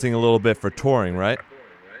jonesing a little bit for touring, right?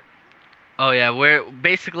 Oh yeah,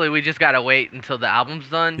 we just gotta wait until the album's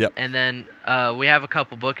done, and then we have a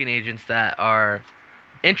couple booking agents that are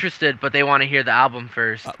interested, but they want to hear the album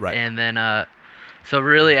first, right? And then so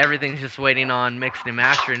really everything's just waiting on mixing and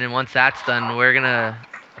mastering, and once that's done, we're gonna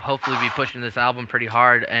hopefully be pushing this album pretty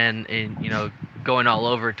hard and you know, going all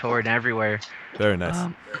over, touring everywhere. Very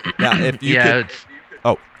nice. Now, if you could,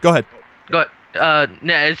 Oh, go ahead. Go no,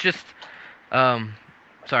 it's just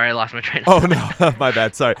sorry, I lost my train of Oh thought. no, my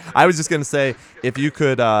bad. Sorry. I was just gonna say if you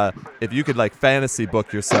could like fantasy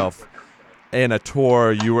book yourself in a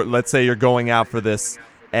tour, let's say you're going out for this,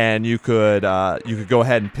 and you could go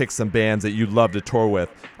ahead and pick some bands that you'd love to tour with.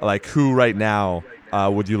 Like who right now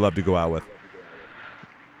would you love to go out with?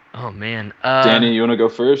 Oh man. Danny, you want to go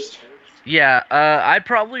first? Yeah, I'd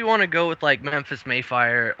probably want to go with like Memphis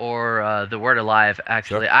Mayfire or The Word Alive.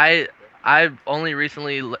 Actually, Sure. I only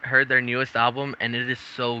recently heard their newest album, and it is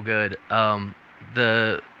so good.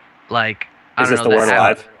 The like I Is don't this know The the Word app-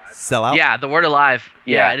 Alive? Sell out. Yeah, The Word Alive.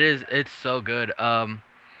 Yeah, Yeah. it is. It's so good.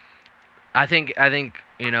 I think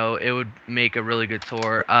it would make a really good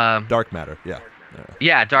tour. Dark Matter. Yeah.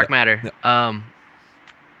 Yeah, Dark Yeah, Matter. yeah.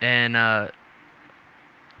 And I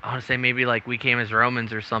want to say maybe like We Came as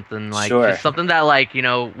Romans or something, like Sure. just something that like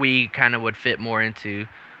we kind of would fit more into,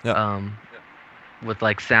 Yeah. with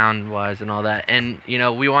like sound wise and all that. And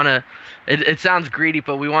we want to. It sounds greedy,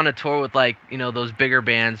 but we want to tour with like those bigger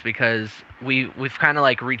bands because we've kind of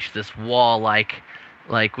like reached this wall. Like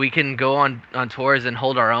we can go on tours and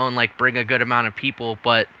hold our own, like bring a good amount of people,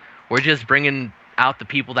 but we're just bringing out the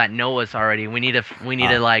people that know us already. We need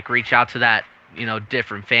to like reach out to that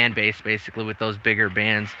different fan base basically with those bigger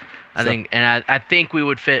bands. I think we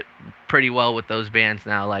would fit pretty well with those bands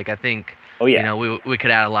now. Like I think Oh yeah, we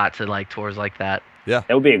could add a lot to like tours like that. Yeah.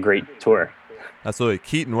 that would be a great tour. Absolutely.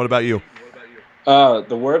 Keaton, what about you? The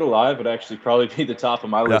Word Alive would actually probably be the top of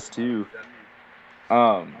my list too.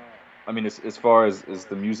 I mean, as far as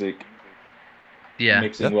the music Yeah.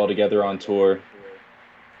 mixing well together on tour,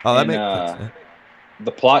 Oh, that And, makes sense. Yeah.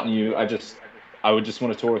 the Plot and You, I would just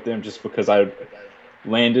want to tour with them just because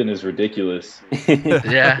Landon is ridiculous.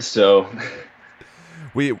 Yeah. So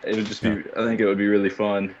We it would just be, I think it would be really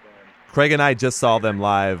fun. Craig and I just saw them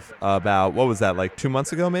live about what was that, like 2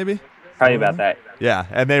 months ago maybe? Probably about that. Yeah,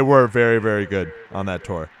 and they were very, very good on that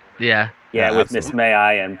tour. Yeah. Yeah, Yeah, with Miss May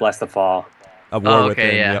I and Bless the Fall. A War Oh, Within.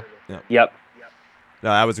 okay, yeah. Yep. Yep. No,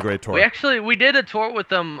 that was a great tour. We did a tour with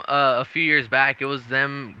them a few years back. It was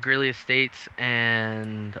them, Greeley Estates,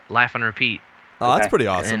 and Life on Repeat. Oh, that's Okay. pretty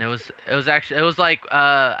awesome. And it was like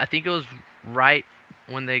I think it was right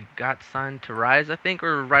when they got signed to Rise, I think,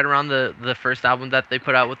 or right around the first album that they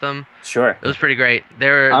put out with them. Sure. It was pretty great.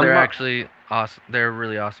 They're I'm not- actually awesome. They're a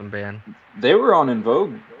really awesome band. They were on In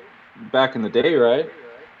Vogue back in the day, right?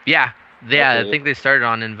 Yeah. Okay. I think they started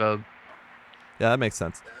on In Vogue. Yeah, that makes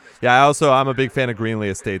sense. Yeah, I'm a big fan of Greenlee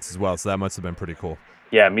Estates as well, so that must have been pretty cool.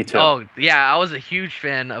 Yeah, me too. Oh yeah, I was a huge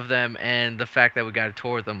fan of them, and the fact that we got to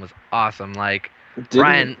tour with them was awesome. Like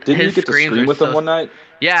Ryan, Didn't you his get to screams scream are with them so- one night?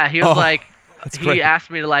 yeah, he was Oh, like, that's he great.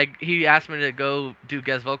 asked me to go do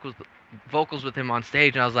guest vocals with him on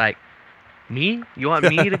stage, and I was like, me? You want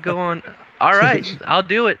me to go on? All right, I'll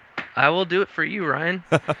do it. I will do it for you, Ryan.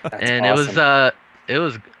 That's And awesome. it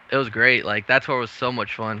was great. Like that tour was so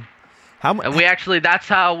much fun. How much? And that's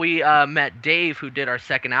how we met Dave, who did our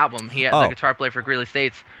second album. He had Oh. the guitar player for Greeley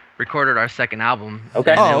States, recorded our second album.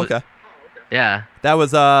 Okay. And it Oh, was- okay. Yeah. That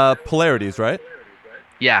was Polarities, right?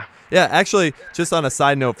 Yeah. Yeah, actually, just on a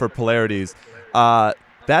side note for Polarities,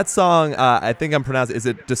 that song, I think I'm pronouncing, is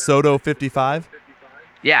it DeSoto 55?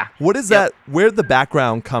 Yeah. What is Yep. that? Where'd the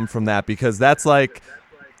background come from that? Because that's like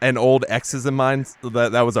an old ex's of mine.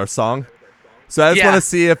 That was our song. So I just Yeah. want to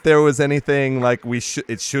see if there was anything like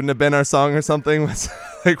it shouldn't have been our song or something.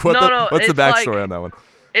 Like what's the it's backstory like- on that one?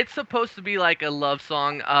 It's supposed to be like a love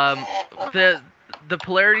song. The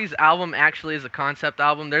Polarities album actually is a concept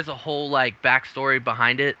album. There's a whole like backstory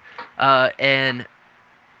behind it. And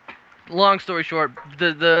long story short,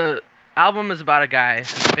 the album is about a guy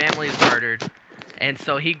whose family is murdered, and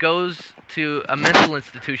so he goes to a mental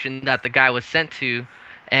institution that the guy was sent to,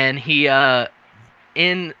 and he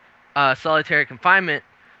in solitary confinement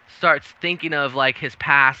starts thinking of like his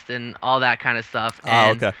past and all that kind of stuff. Oh,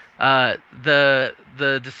 And, okay. the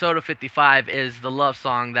DeSoto 55 is the love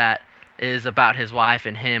song that is about his wife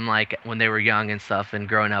and him, like when they were young and stuff and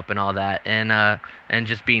growing up and all that, and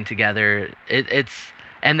just being together.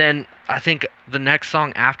 And then I think the next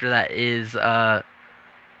song after that is sorry,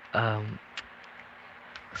 I'm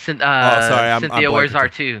Cynthia blanking Where's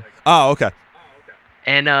too. R2. Oh, okay.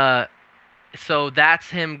 And so that's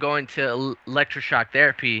him going to electroshock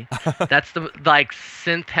therapy. That's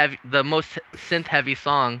the most synth heavy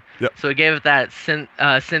song. Yep. So he gave it that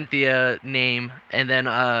Cynthia name, and then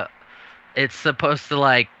it's supposed to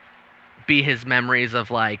like be his memories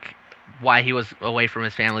of like why he was away from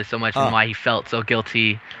his family so much Oh. and why he felt so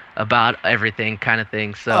guilty about everything, kind of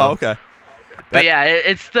thing. So. Oh, okay. But yeah,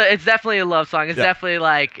 it's definitely a love song. It's Yeah. definitely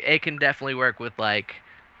like it can definitely work with like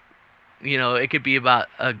it could be about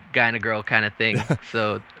a guy and a girl kind of thing.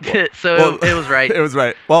 So, Well, it was right. It was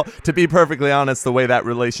right. Well, to be perfectly honest, the way that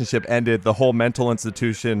relationship ended, the whole mental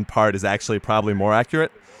institution part is actually probably more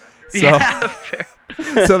accurate. So, Yeah, fair.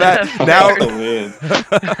 so that Oh, man.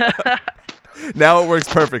 now it works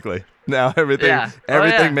perfectly. Now everything Yeah. Oh,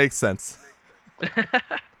 yeah. makes sense.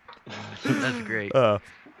 That's great.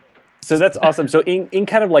 So that's awesome. So in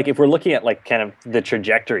kind of like, if we're looking at like kind of the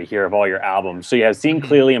trajectory here of all your albums, so you have Seeing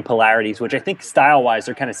Clearly and Polarities, which I think style-wise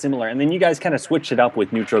are kind of similar, and then you guys kind of switched it up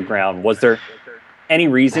with Neutral Ground. Was there any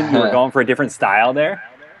reason you were going for a different style there?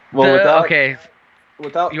 Well, Okay.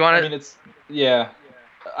 without You wanna- I mean, it's yeah.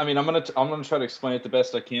 I mean, I'm gonna try to explain it the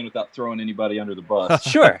best I can without throwing anybody under the bus.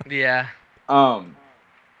 Sure. Yeah.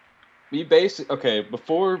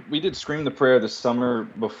 Before we did Scream the Prayer the summer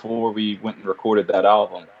before we went and recorded that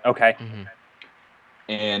album, Okay. Mhm.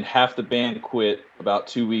 and half the band quit about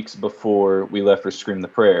 2 weeks before we left for Scream the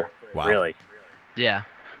Prayer. Wow. Really? Yeah.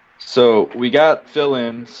 So we got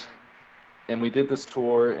fill-ins, and we did this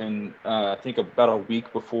tour, and I think about a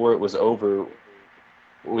week before it was over,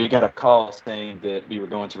 we got a call saying that we were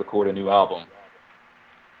going to record a new album.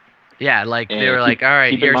 Yeah, like they And were like, all right,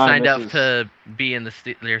 keep in you're mind signed up this to be in the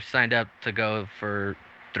you're signed up to go for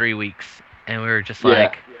 3 weeks, and we were just Yeah.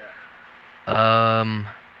 like,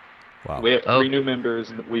 Wow. We have Oh. 3 new members,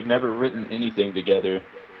 and we've never written anything together.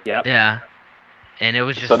 Yep. yeah, and it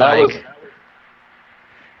was just So that like, was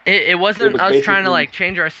it wasn't was us trying to basically- like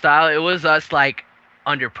change our style. It was us like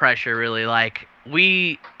under pressure, really. Like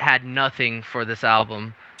we had nothing for this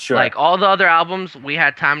album. Sure. Like all the other albums, we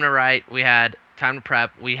had time to write, we had time to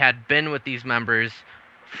prep, we had been with these members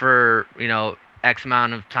for, X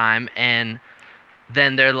amount of time, and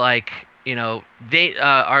then they're like, they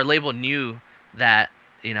our label knew that,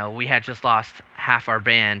 we had just lost half our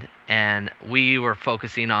band, and we were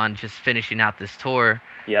focusing on just finishing out this tour,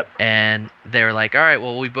 Yep. and they were like, all right,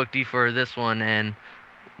 well, we booked you for this one, and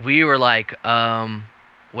we were like,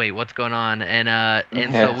 wait, what's going on?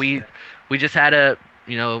 And so we just had to,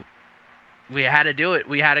 we had to do it.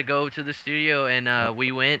 We had to go to the studio, and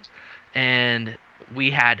we went, and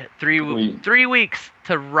we had 3 weeks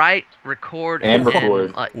to write, record, And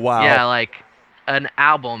record. Wow. Yeah, like an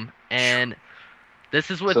album, and this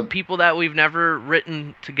is with So- people that we've never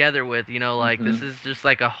written together with. This is just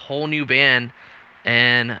like a whole new band,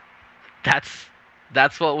 and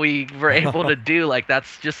that's what we were able to do. Like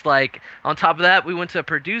that's just like, on top of that, we went to a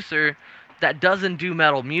producer that doesn't do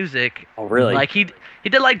metal music. Oh, really? Like he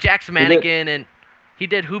did like Jack's Mannequin, and he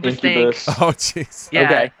did Hoobastank. Incubus. Oh, jeez. Yeah.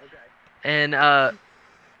 Okay.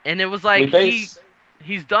 And it was like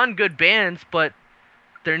he's done good bands, but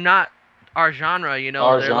they're not our genre, our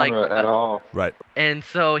They're genre like, at all. Right. and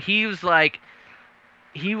so he was like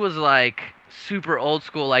super old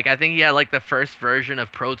school. Like I think he had like the first version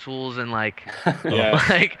of Pro Tools, and like Yeah.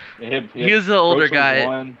 like He was an older Pro Tools guy.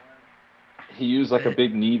 One. He used like a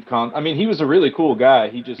big Neve I mean, he was a really cool guy.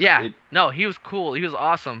 He just Yeah, no, he was cool. He was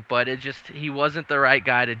awesome, but he wasn't the right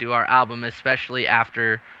guy to do our album, especially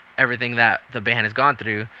after everything that the band has gone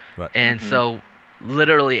through. Right. And so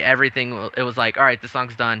literally everything, it was like, all right, the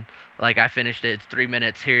song's done. Like I finished it. It's 3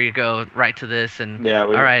 minutes. Here you go. Right to this. And Yeah,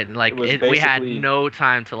 all right, like it was we had basically- no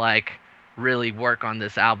time to like really work on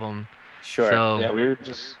this album. Sure. So Yeah, we were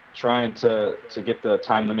just trying to get the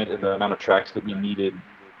time limit and the amount of tracks that we needed,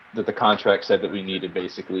 that the contract said that we needed,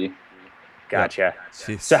 basically. Gotcha.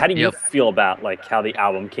 Jeez. So how do you Yep. feel about like how the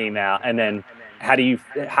album came out, and then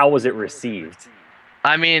how was it received?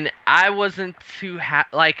 I mean, I wasn't too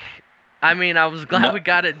I was glad No. we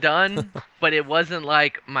got it done, but it wasn't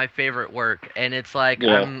like my favorite work. And it's like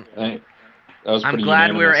Yeah, that was I'm pretty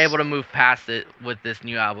glad we were unanimous. able to move past it with this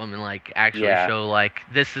new album and like actually Yeah. show like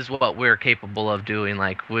this is what we're capable of doing.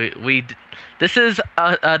 Like this is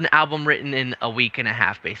an album written in a week and a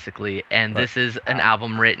half basically, and this is an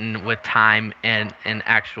album written with time and an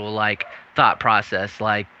actual like thought process,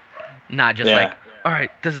 like not just Yeah. like, all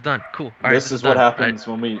right, this is done, cool. All right, This is what done. All right. happens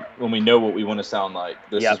when we know what we want to sound like.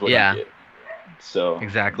 This Yep. is what Yeah. we get. So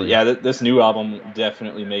Exactly. yeah, this new album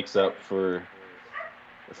definitely makes up for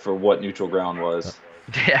what Neutral Ground was.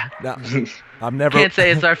 Yeah. Now, I'm never. Can't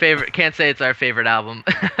say it's our favorite. Can't say it's our favorite album.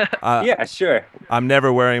 Yeah, sure. I'm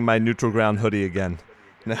never wearing my Neutral Ground hoodie again.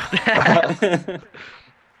 No.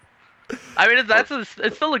 I mean,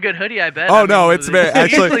 it's still a good hoodie, I bet. Oh, I mean, no, it's very- you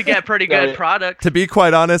actually- usually get pretty No, good yeah. product. To be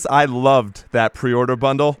quite honest, I loved that pre-order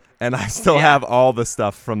bundle, and I still Yeah. have all the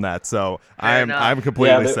stuff from that. So Fair I'm enough.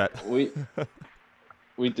 completely Yeah, set.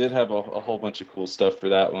 we did have a whole bunch of cool stuff for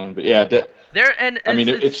that one, but yeah, There and I mean,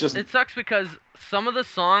 it's it's just- it sucks because some of the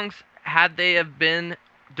songs, had they have been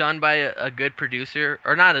done by a good producer,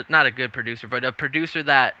 or not a good producer, but a producer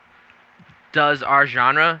that does our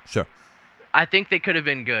genre, Sure. I think they could have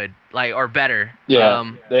been good, like, or better.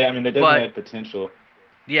 Yeah, they definitely but- had potential.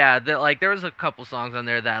 Yeah, like there was a couple songs on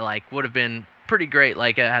there that like would have been pretty great,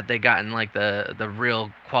 like had they gotten like the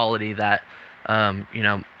real quality that you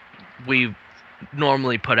know, we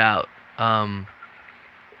normally put out.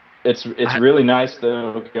 It's really nice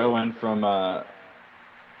though, going from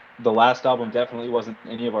the last album definitely wasn't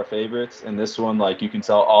any of our favorites, and this one, like, you can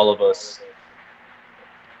tell all of us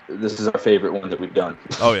this is our favorite one that we've done.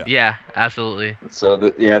 Oh yeah. Yeah, absolutely. So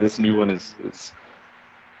this new one is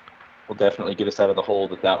will definitely get us out of the hole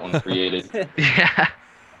that one created. Yeah.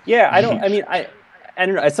 Yeah, I don't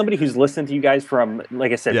know. As somebody who's listened to you guys from,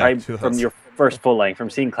 like I said, Yeah, right from your first full length, from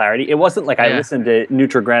Seeing Clarity, it wasn't like I Yeah. listened to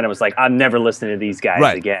Neutrogran and was like, I'm never listening to these guys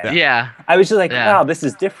Right, again. yeah. Yeah. I was just like, Yeah. wow, this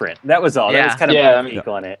is different. That was all. That was Yeah. kind of Yeah, my I mean- take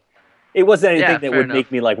on it. It wasn't anything Yeah, that fair would enough.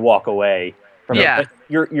 make me like walk away from Yeah. it. But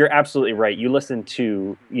you're absolutely right. You listen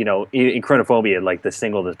to, you know, in Chronophobia, like the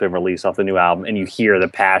single that's been released off the new album, and you hear the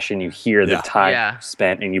passion, you hear the Yeah. time Yeah.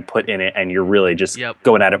 spent, and you put in it, and you're really just Yep.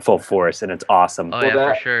 going at it full force, and it's awesome. Oh Well, yeah,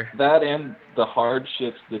 that- for sure. That and the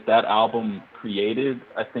hardships that album created,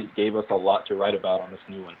 I think, gave us a lot to write about on this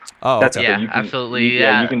new one. Oh, That's- okay. Yeah, So you can- absolutely.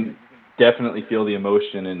 you can definitely feel the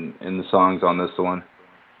emotion in the songs on this one.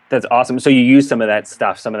 That's awesome. So you use some of that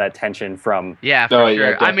stuff, some of that tension from. Yeah, for Oh, yeah,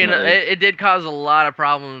 sure. I mean, definitely. it did cause a lot of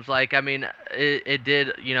problems. Like, I mean, it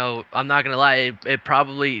did, you know, I'm not going to lie, it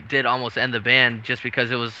probably did almost end the band just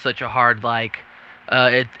because it was such a hard, like,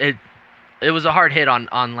 it was a hard hit on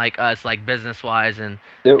like us, like business-wise. And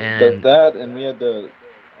And we had to,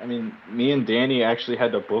 I mean, me and Danny actually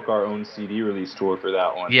had to book our own CD release tour for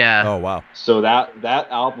that one. yeah. Oh wow. So that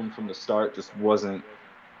album from the start just wasn't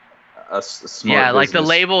a smart Yeah, like business.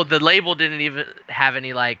 the label didn't even have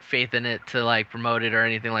any like faith in it to like promote it or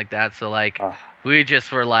anything like that. So like Ugh. we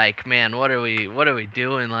just were like, man, what are we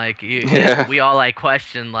doing? Like Yeah. we all like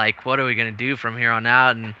questioned like what are we gonna do from here on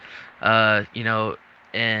out? And you know,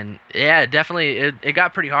 and yeah, definitely it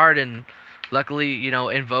got pretty hard. And luckily, you know,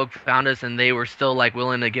 Invoke found us and they were still like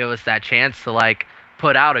willing to give us that chance to like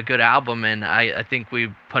put out a good album. And I think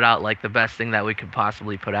we put out like the best thing that we could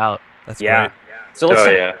possibly put out. That's Yeah. great.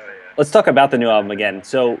 So let's talk about the new album again.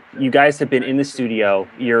 So you guys have been in the studio.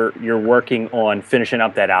 You're working on finishing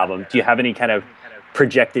up that album. Do you have any kind of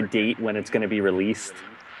projected date when it's going to be released?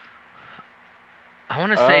 I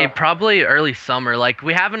want to say Uh, probably early summer. Like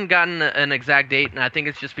we haven't gotten an exact date, and I think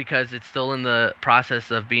it's just because it's still in the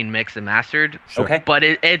process of being mixed and mastered. Sure. Okay. But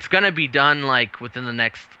it's gonna be done like within the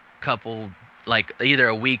next couple, like either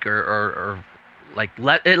a week or like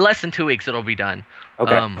less than 2 weeks. It'll be done.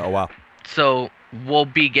 Okay. Oh wow. So we'll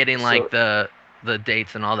be getting like So- the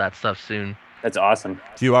dates and all that stuff soon. That's awesome.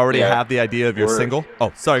 Do you already Yeah. have the idea of your We're- single?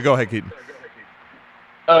 Oh, sorry. Go ahead, Keaton.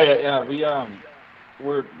 Oh yeah.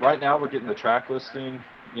 We're right now we're getting the track listing,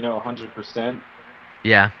 100%.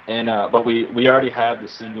 Yeah. And but we already have the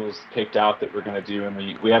singles picked out that we're gonna do,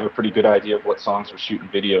 and we have a pretty good idea of what songs we're shooting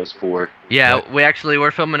videos for. Yeah. Right. We're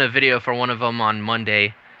filming a video for one of them on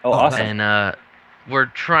Monday. Oh, Oh, awesome. And we're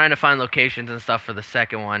trying to find locations and stuff for the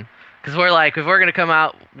second one, because we're like, if we're gonna come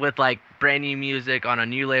out with like brand new music on a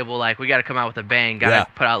new label, like we gotta come out with a bang, gotta Yeah.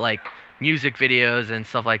 put out like music videos and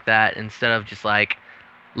stuff like that instead of just like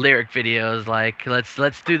lyric videos. Like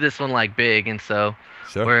let's do this one like big. And so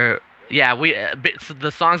Sure. so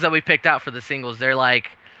the songs that we picked out for the singles, they're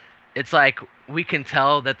like, it's like we can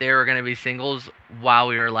tell that they were gonna be singles while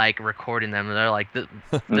we were like recording them. And they're like, this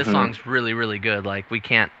Mhm. song's really really good. Like we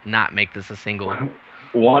can't not make this a single.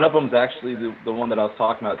 One of them's actually the one that I was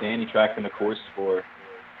talking about. Danny tracking the chorus for,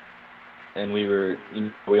 and we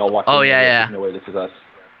all walked. Oh, in yeah, and yeah. No way, this is us.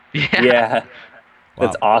 Yeah.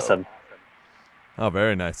 That's Wow. awesome. Oh,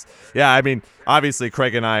 very nice. Yeah, I mean, obviously,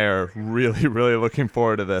 Craig and I are really, really looking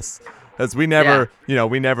forward to this. Because we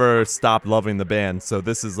never stopped loving the band. So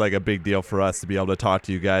this is like a big deal for us to be able to talk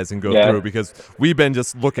to you guys and go Yeah. through, because we've been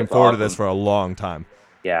just looking That's forward to this awesome. for a long time.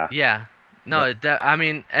 Yeah. Yeah. No, I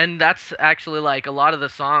mean, and that's actually like a lot of the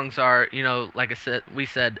songs are, like I said,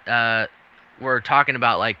 we're talking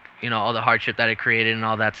about like, all the hardship that it created and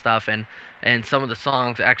all that stuff. And some of the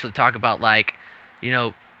songs actually talk about like,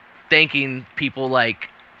 thanking people like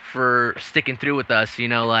for sticking through with us,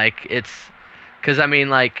 like it's, cause I mean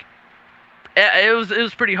like, it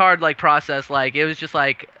was pretty hard like process. Like it was just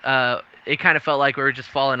like, it kind of felt like we were just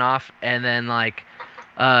falling off, and then like,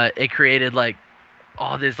 it created like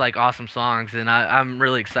all these like awesome songs, and I'm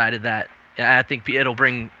really excited that I think it'll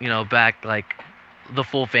bring back like the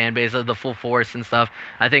full fan base of the full force and stuff.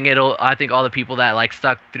 I think all the people that like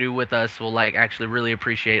stuck through with us will like actually really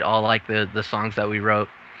appreciate all like the songs that we wrote.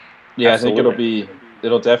 Yeah, Absolutely. I think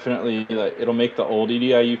it'll definitely it'll make the old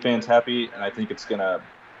EDIU fans happy, and I think it's gonna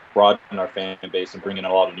broaden our fan base and bring in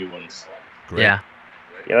a lot of new ones. Great. Yeah.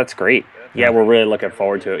 Yeah, that's great. Yeah, we're really looking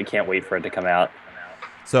forward to it. We can't wait for it to come out.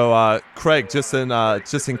 So, Craig, just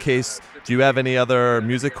in case, do you have any other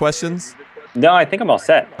music questions? No, I think I'm all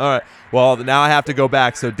set. All right. Well, now I have to go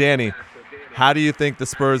back. So, Danny, how do you think the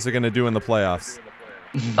Spurs are going to do in the playoffs?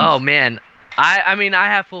 Oh man, I mean I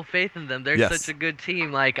have full faith in them. They're Yes. such a good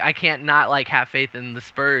team. Like I can't not like have faith in the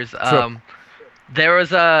Spurs. Sure. There was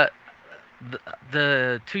the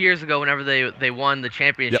 2 years ago whenever they won the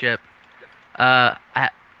championship.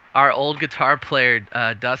 Our old guitar player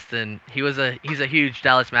Dustin, he's a huge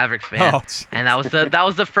Dallas Mavericks fan, Oh, jeez. and that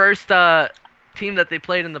was the first team that they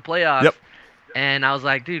played in the playoffs. Yep. And I was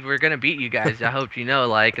like, dude, we're gonna beat you guys. I hope you know,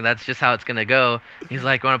 like, and that's just how it's gonna go. He's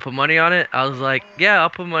like, want to put money on it? I was like, yeah, I'll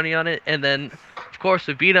put money on it. And then, of course,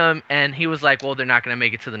 we beat them. And he was like, well, they're not gonna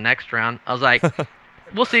make it to the next round. I was like,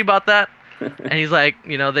 we'll see about that. And he's like,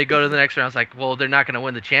 they go to the next round. I was like, well, they're not gonna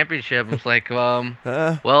win the championship. I was like,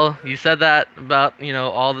 well, you said that about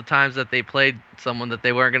all the times that they played someone that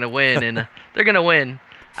they weren't gonna win, and they're gonna win.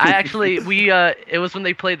 I actually it was when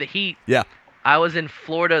they played the Heat. Yeah. I was in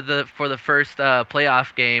Florida for the first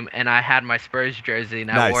playoff game, and I had my Spurs jersey,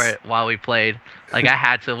 and I Nice. wore it while we played. Like, I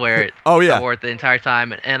had to wear it. Oh, yeah. I wore it the entire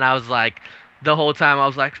time, and I was like, the whole time I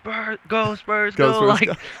was like, Spurs, go, Spurs, Go, go, Spurs, like,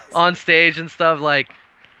 go. on stage and stuff. Like,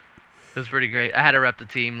 it was pretty great. I had to rep the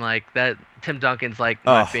team. Like, that. Tim Duncan's, like,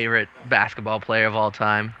 my favorite basketball player of all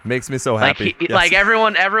time. Makes me so Like, happy. Yes. like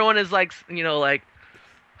everyone is, like,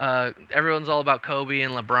 everyone's all about Kobe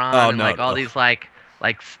and LeBron and, like, all these, like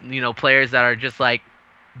players that are just like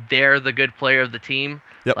they're the good player of the team.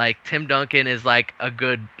 Yep. Like Tim Duncan is like a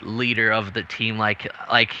good leader of the team. Like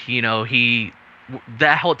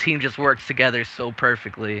that whole team just works together so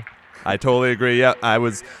perfectly. I totally agree. Yeah, I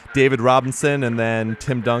was David Robinson and then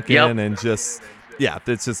Tim Duncan, Yep. and just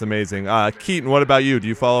it's just amazing. Keaton, what about you? Do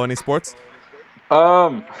you follow any sports?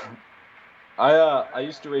 I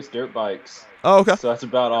used to race dirt bikes. Oh, okay. So that's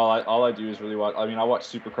about all I do is really watch. I mean, I watch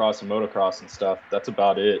Supercross and motocross and stuff. That's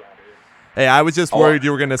about it. Hey, I was just worried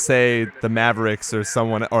you were gonna say the Mavericks or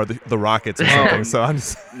someone or the Rockets or something. So I'm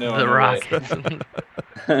just No, The no way. Rockets.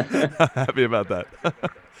 happy about that.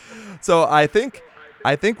 So I think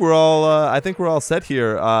we're all set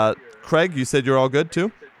here. Craig, you said you're all good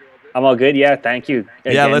too? I'm all good. Yeah, thank you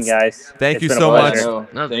again, guys. Thank It's you been a so much. pleasure.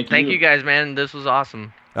 No, Thank thank you. you guys, man. This was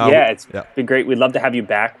awesome. It's been great. We'd love to have you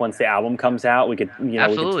back once the album comes out. We could, we could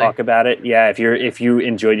Absolutely. talk about it. Yeah, if you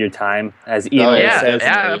enjoyed your time, as Ian Oh, Yeah, says.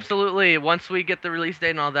 absolutely. Once we get the release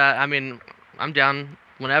date and all that, I mean, I'm down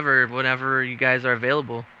whenever you guys are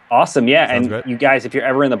available. Awesome. Yeah, Sounds and great. you guys, if you're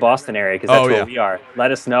ever in the Boston area, because that's where we are,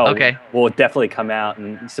 let us know. Okay. We'll definitely come out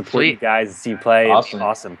and support you Sweet. guys and see you play. Awesome.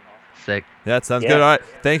 Awesome. Sick. Yeah, it sounds Yeah. good. All right.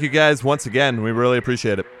 Thank you guys once again. We really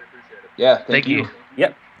appreciate it. Yeah, Thank you.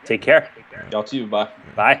 Yep. Take care. Y'all too. Bye.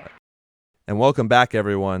 Bye. And welcome back,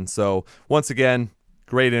 everyone. So once again,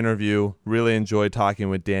 great interview. Really enjoyed talking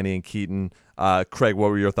with Danny and Keaton. Craig, what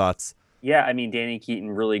were your thoughts? Yeah, I mean, Danny Keaton,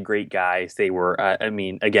 really great guys. They were,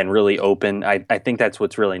 again, really open. I think that's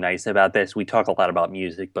what's really nice about this. We talk a lot about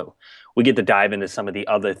music, but we get to dive into some of the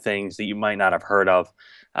other things that you might not have heard of.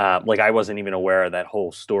 Like I wasn't even aware of that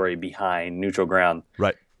whole story behind Neutral Ground.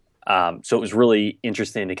 Right. So it was really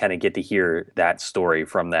interesting to kind of get to hear that story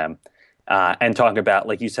from them. And talk about,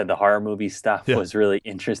 like you said, the horror movie stuff was really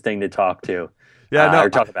interesting to talk to. Yeah,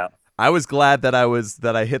 or talk about. I was glad that I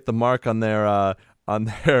hit the mark on their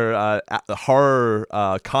horror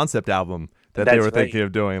concept album that they That's were thinking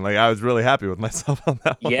of doing. Like I was really happy with myself on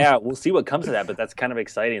that one. Yeah, we'll see what comes of that, but that's kind of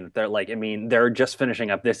exciting that they're like, I mean, they're just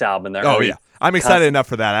finishing up this album. They're Oh already yeah, I'm excited enough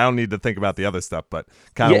for that. I don't need to think about the other stuff, but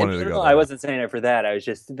kind of wanted to go. No, there. I wasn't saying it for that. I was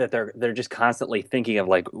just that they're just constantly thinking of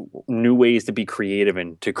like new ways to be creative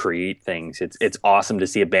and to create things. It's awesome to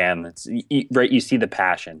see a band that's right. You see the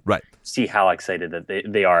passion, Right. See how excited that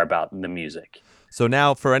they are about the music. So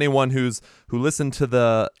now, for anyone who listened to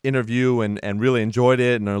the interview and really enjoyed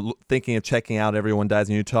it and are thinking of checking out Everyone Dies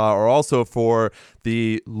in Utah, or also for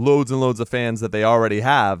the loads and loads of fans that they already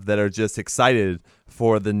have that are just excited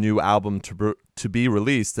for the new album to be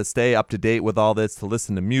released, to stay up to date with all this, to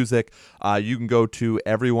listen to music, you can go to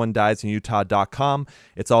everyonediesinutah.com.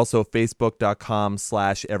 It's also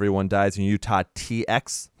facebook.com/everyonediesinutah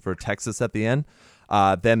TX for Texas at the end.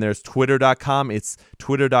 Then there's twitter.com. It's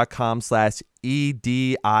twitter.com/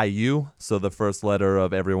 EDIU, so the first letter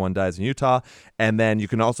of Everyone Dies in Utah. And then you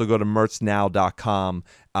can also go to merchnow.com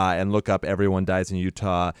and look up Everyone Dies in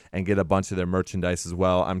Utah and get a bunch of their merchandise as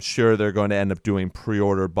well. I'm sure they're going to end up doing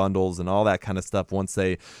pre-order bundles and all that kind of stuff once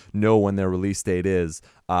they know when their release date is.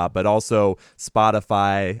 But also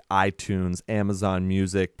Spotify, iTunes, Amazon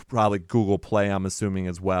Music, probably Google Play, I'm assuming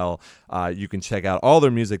as well. You can check out all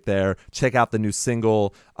their music there. Check out the new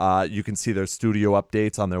single. You can see their studio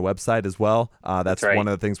updates on their website as well. That's right. One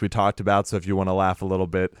of the things we talked about. So if you want to laugh a little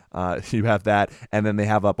bit, you have that. And then they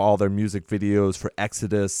have up all their music videos for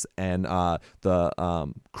Exodus and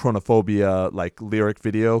the Chronophobia, like lyric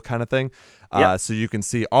video kind of thing. Yep. So you can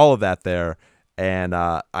see all of that there. And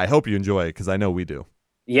I hope you enjoy it because I know we do.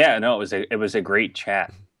 Yeah, no, it was a great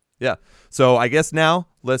chat. Yeah. So I guess now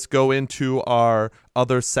let's go into our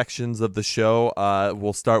other sections of the show.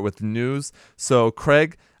 We'll start with news. So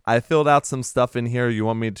Craig, I filled out some stuff in here. You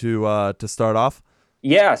want me to start off?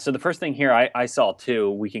 Yeah, so the first thing here I saw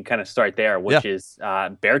too, we can kind of start there, which is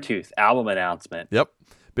Beartooth album announcement. Yep.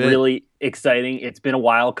 Really exciting. It's been a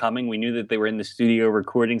while coming. We knew that they were in the studio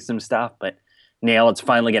recording some stuff, but now it's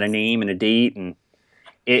finally got a name and a date, and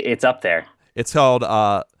it's up there. It's called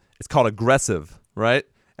Aggressive, right?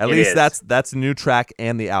 At least that's a new track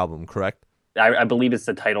and the album, correct? I believe it's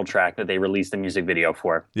the title track that they released the music video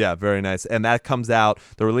for. Yeah, very nice. And that comes out,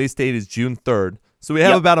 the release date is June 3rd. So we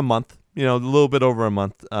have about a month, a little bit over a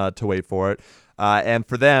month to wait for it. And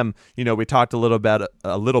for them, we talked a little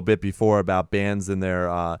bit before about bands and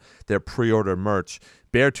their pre-order merch.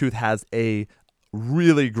 Beartooth has a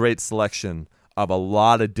really great selection of a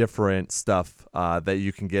lot of different stuff that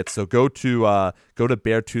you can get. So go to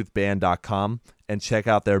beartoothband.com and check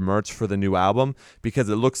out their merch for the new album, because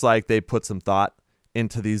it looks like they put some thought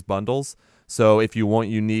into these bundles. So if you want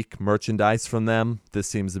unique merchandise from them, this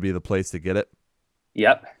seems to be the place to get it.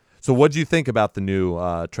 Yep. So what do you think about the new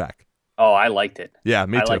track? Oh, I liked it. Yeah,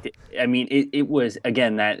 me too. I liked it. I mean, it was,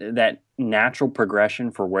 again, that natural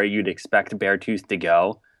progression for where you'd expect Beartooth to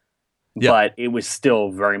go, but it was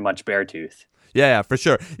still very much Beartooth. Yeah, for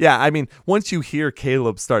sure. Yeah, I mean, once you hear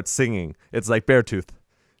Caleb start singing, it's like Beartooth.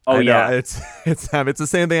 Oh, yeah. It's the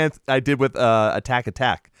same thing I did with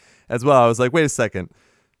Attack as well. I was like, wait a second.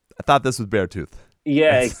 I thought this was Beartooth.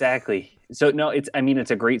 Yeah, exactly. So no, it's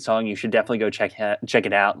a great song. You should definitely go check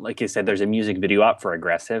it out. Like you said, there's a music video up for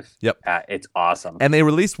Aggressive. Yep. It's awesome. And they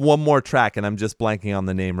released one more track, and I'm just blanking on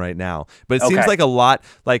the name right now. But it seems like a lot,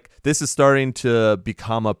 like this is starting to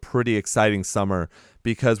become a pretty exciting summer,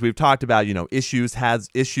 because we've talked about, Issues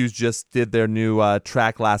just did their new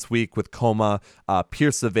track last week with Coma.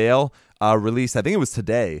 Pierce the Veil released, I think it was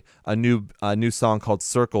today, a new song called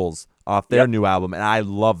Circles off their new album, and I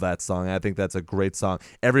love that song. I think that's a great song.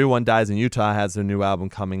 Everyone Dies in Utah has their new album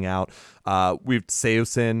coming out. We've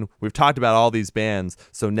talked about all these bands,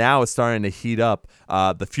 so now it's starting to heat up.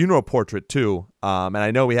 The Funeral Portrait too, and I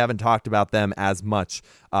know we haven't talked about them as much,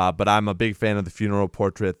 but I'm a big fan of the Funeral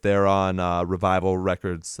Portrait. They're on Revival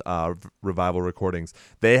Records, Revival Recordings.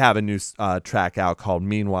 They have a new track out called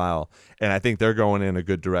Meanwhile, and I think they're going in a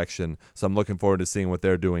good direction, so I'm looking forward to seeing what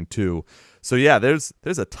they're doing too. So yeah, there's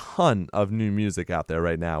a ton of new music out there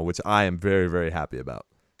right now, which I am very, very happy about.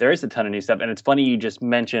 There is a ton of new stuff, and it's funny you just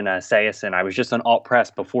mentioned Sayison. I was just on Alt Press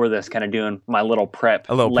before this, kind of doing my little prep,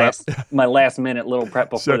 my last minute little prep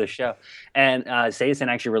before the show. And Sayison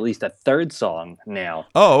actually released a third song now.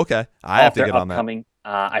 Oh, okay. I have to get on that.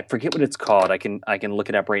 I forget what it's called. I can look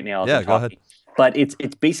it up right now. Yeah, go ahead. But it's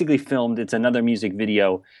basically filmed. It's another music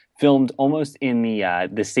video filmed almost in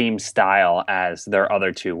the same style as their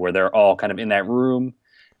other two, where they're all kind of in that room.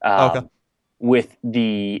 With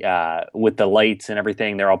the lights and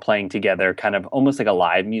everything. They're all playing together, kind of almost like a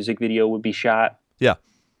live music video would be shot. Yeah.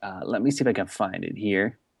 Let me see if I can find it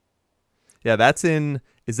here. Yeah,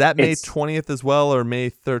 is that May 20th as well, or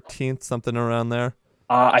May 13th, something around there?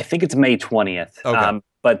 I think it's May 20th. Okay.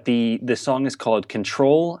 But the song is called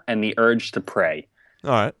Control and the Urge to Pray.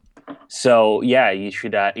 All right. So yeah, you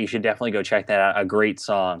should definitely go check that out. A great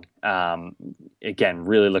song. Again,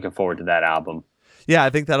 really looking forward to that album. Yeah,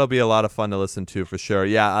 I think that'll be a lot of fun to listen to for sure.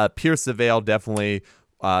 Yeah, Pierce the Veil definitely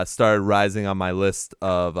started rising on my list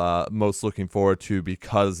of most looking forward to,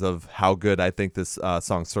 because of how good I think this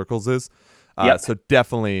song Circles is. So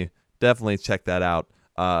definitely check that out.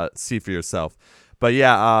 See for yourself. But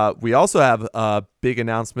yeah, we also have a big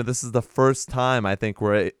announcement. This is the first time I think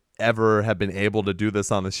we're ever have been able to do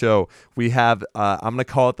this on the show. We have, I'm going to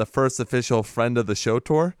call it the first official Friend of the Show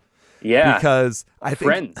tour. Yeah. Because I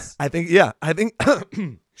think,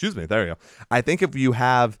 excuse me, there you go. I think if you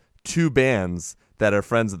have two bands that are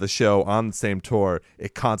friends of the show on the same tour,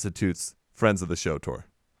 it constitutes Friends of the Show tour.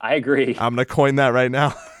 I agree. I'm going to coin that right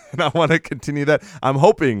now. And I want to continue that. I'm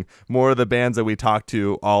hoping more of the bands that we talk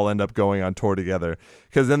to all end up going on tour together,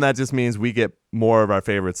 because then that just means we get more of our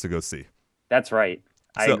favorites to go see. That's right.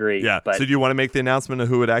 I agree. Yeah. But so do you want to make the announcement of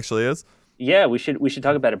who it actually is? yeah, we should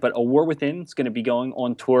talk about it. But A War Within is going to be going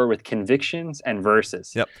on tour with Convictions and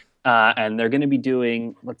Versus. Yep. And they're going to be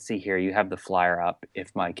doing, let's see here, you have the flyer up.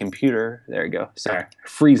 If my computer, there you go. Sorry,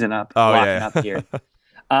 freezing up, locking up here.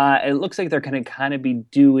 It looks like they're going to kind of be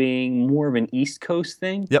doing more of an East Coast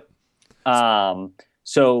thing. Yep.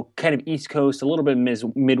 So kind of East Coast, a little bit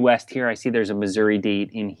Midwest here. I see there's a Missouri date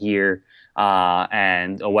in here,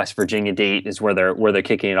 and a West Virginia date is where they're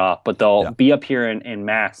kicking it off. But they'll be up here in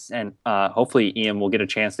Mass, and hopefully Ian will get a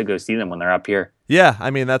chance to go see them when they're up here. Yeah,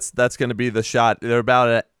 I mean that's going to be the shot.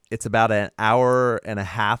 They're it's about an hour and a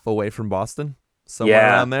half away from Boston, somewhere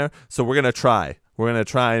around there. So we're gonna try. We're going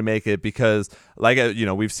to try and make it because,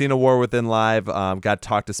 we've seen A War Within live, got to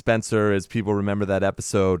talk to Spencer, as people remember that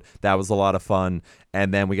episode. That was a lot of fun.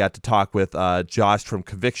 And then we got to talk with Josh from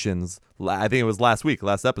Convictions. I think it was last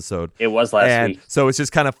episode. It was last week. So it's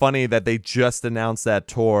just kind of funny that they just announced that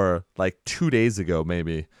tour like 2 days ago,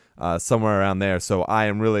 maybe, somewhere around there. So I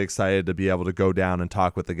am really excited to be able to go down and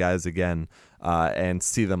talk with the guys again and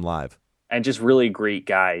see them live. And just really great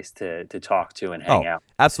guys to talk to and hang out.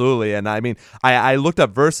 Absolutely. And I mean, I looked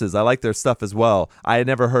up Versus. I like their stuff as well. I had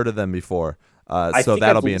never heard of them before. So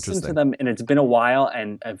that'll be interesting. To them, and it's been a while.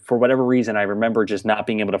 And for whatever reason, I remember just not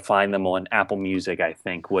being able to find them on Apple Music, I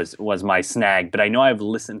think was my snag. But I know I've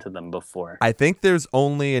listened to them before. I think there's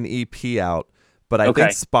only an EP out, but I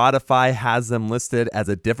think Spotify has them listed as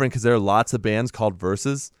a different, because there are lots of bands called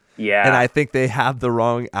Versus. Yeah. And I think they have the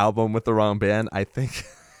wrong album with the wrong band, I think.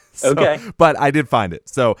 Okay. But I did find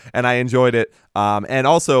it. And I enjoyed it. And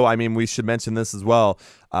also, I mean, we should mention this as well.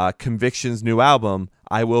 Conviction's new album,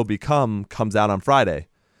 I Will Become, comes out on Friday.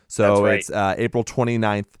 So it's April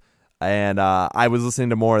 29th. And I was listening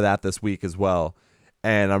to more of that this week as well.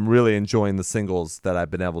 And I'm really enjoying the singles that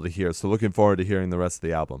I've been able to hear. So looking forward to hearing the rest of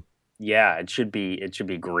the album. Yeah, it should be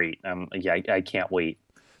great. I can't wait.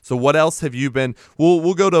 So what else have you been?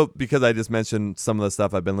 We'll go to, because I just mentioned some of the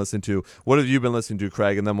stuff I've been listening to. What have you been listening to,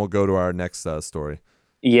 Craig? And then we'll go to our next story.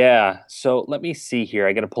 Yeah. So let me see here.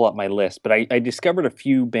 I got to pull up my list, but I discovered a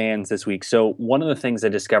few bands this week. So one of the things I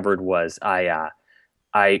discovered was I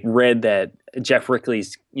read that Jeff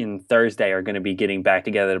Rickley's in Thursday are going to be getting back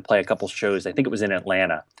together to play a couple shows. I think it was in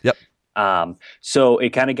Atlanta. Yep. So it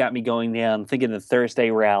kind of got me going down thinking the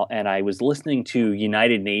Thursday route, and I was listening to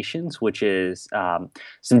United Nations, which is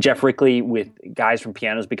some Jeff Rickley with guys from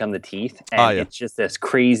Pianos Become the Teeth, and it's just this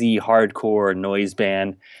crazy hardcore noise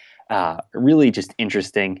band, really just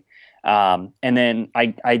interesting. And then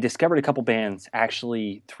I discovered a couple bands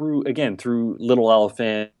actually through Little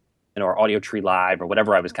Elephant or Audio Tree Live or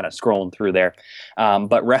whatever I was kind of scrolling through there.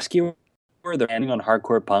 But Rescuer, they're banding on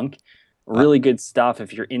hardcore punk. Really good stuff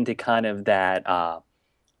if you're into kind of that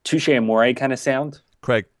Touche Amore kind of sound.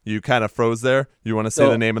 Craig, you kind of froze there. You want to say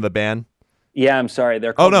the name of the band? Yeah, I'm sorry.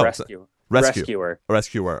 They're called Rescuer.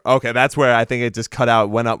 Rescuer. Okay, that's where I think it just cut out,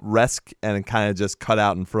 went up and it kind of just cut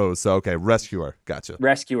out and froze. So, okay, Rescuer. Gotcha.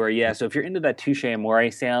 Rescuer, yeah. So if you're into that Touche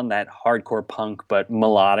Amore sound, that hardcore punk but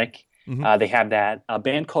melodic, they have that. A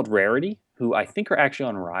band called Rarity, who I think are actually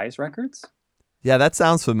on Rise Records. Yeah, that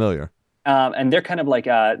sounds familiar. And they're kind of like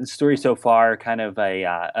Story So Far, kind of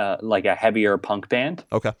like a heavier punk band.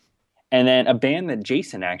 Okay. And then a band that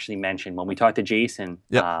Jason actually mentioned when we talked to Jason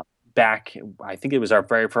back, I think it was our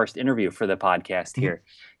very first interview for the podcast here.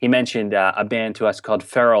 He mentioned a band to us called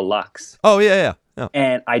Feral Lux. Oh, yeah.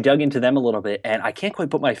 And I dug into them a little bit, and I can't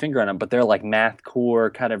quite put my finger on them, but they're like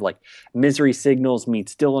mathcore, kind of like Misery Signals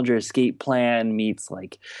meets Dillinger Escape Plan meets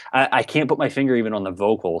like I can't put my finger even on the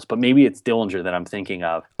vocals, but maybe it's Dillinger that I'm thinking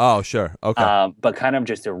of. Oh, sure. Okay. But kind of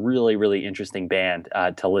just a really, really interesting band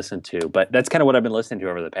to listen to. But that's kind of what I've been listening to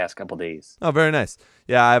over the past couple days. Oh, very nice.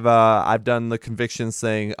 Yeah, I've done the Convictions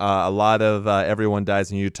thing, a lot of Everyone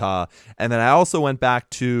Dies in Utah, and then I also went back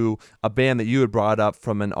to a band that you had brought up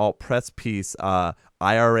from an alt press piece,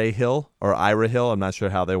 IRA Hill or Ira Hill. I'm not sure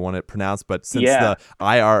how they want it pronounced, but since the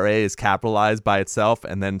IRA is capitalized by itself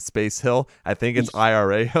and then Space Hill, I think it's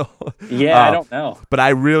IRA Hill. Yeah, I don't know. But I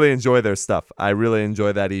really enjoy their stuff. I really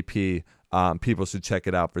enjoy that EP. People should check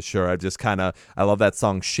it out for sure. I love that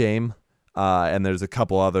song Shame. And there's a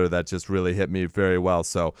couple other that just really hit me very well.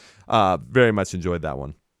 So very much enjoyed that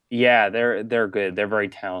one. Yeah, they're good. They're very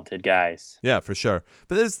talented guys. Yeah, for sure.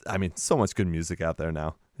 But there's, so much good music out there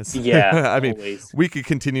now. Yeah, always. We could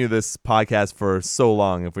continue this podcast for so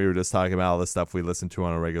long if we were just talking about all the stuff we listen to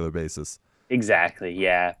on a regular basis. Exactly.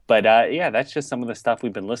 Yeah. But yeah, that's just some of the stuff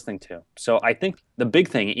we've been listening to. So I think the big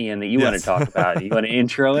thing, Ian, that you want to Yes. talk about, you want to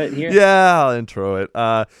intro it here? Yeah, I'll intro it.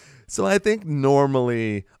 So I think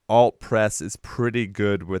normally alt press is pretty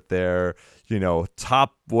good with their,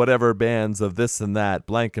 top whatever bands of this and that,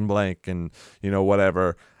 blank and blank, and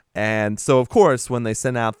whatever. And so of course, when they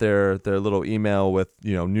send out their little email with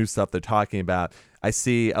new stuff they're talking about, I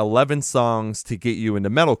see 11 songs to get you into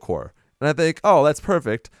metalcore, and I think, oh, that's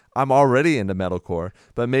perfect. I'm already into metalcore,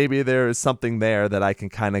 but maybe there is something there that I can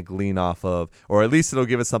kind of glean off of, or at least it'll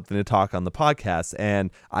give us something to talk on the podcast.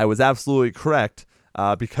 And I was absolutely correct,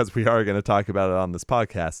 because we are going to talk about it on this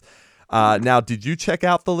podcast. Now, did you check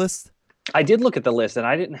out the list? I did look at the list, and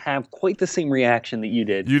I didn't have quite the same reaction that you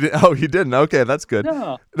did. You did? Oh, you didn't? Okay, that's good.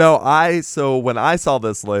 No. No, so when I saw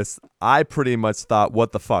this list, I pretty much thought,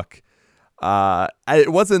 what the fuck?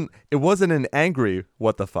 It wasn't an angry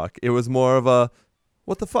what the fuck. It was more of a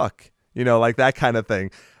what the fuck, like that kind of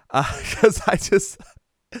thing. Because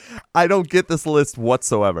I don't get this list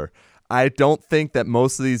whatsoever. I don't think that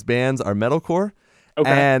most of these bands are metalcore. Okay.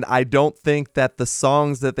 And I don't think that the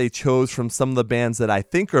songs that they chose from some of the bands that I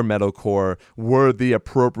think are metalcore were the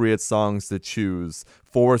appropriate songs to choose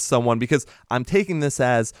for someone, because I'm taking this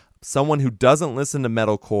as someone who doesn't listen to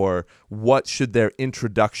metalcore. What should their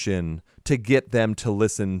introduction to get them to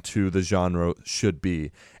listen to the genre should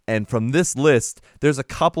be? And from this list, there's a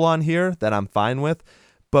couple on here that I'm fine with.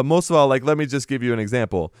 But most of all, let me just give you an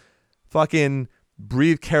example. Fucking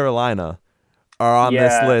Breathe Carolina are on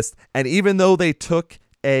this list. And even though they took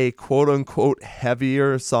a quote-unquote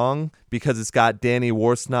heavier song because it's got Danny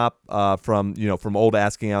Worsnop from Old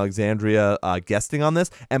Asking Alexandria guesting on this,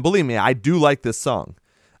 and believe me, I do like this song.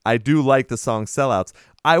 I do like the song Sellouts.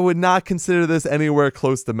 I would not consider this anywhere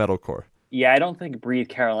close to metalcore. Yeah, I don't think Breathe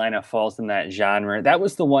Carolina falls in that genre. That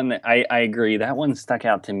was the one that I agree. That one stuck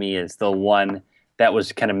out to me as the one that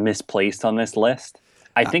was kind of misplaced on this list.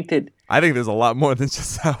 I think there's a lot more than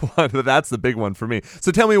just that one, but that's the big one for me.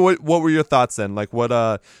 So tell me, what were your thoughts then?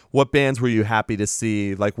 What bands were you happy to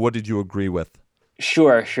see? What did you agree with?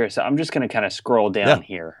 Sure. So I'm just going to kind of scroll down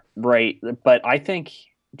here, right? But I think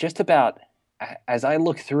just about as I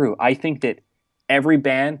look through, I think that every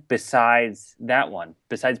band besides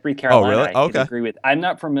Breathe Carolina, I can agree with. I'm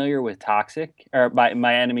not familiar with Toxic or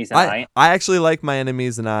My Enemies and I. I actually like My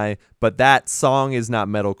Enemies and I, but that song is not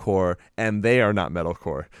metalcore, and they are not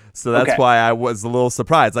metalcore. So that's why I was a little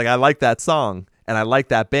surprised. I like that song, and I like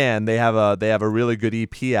that band. They have a really good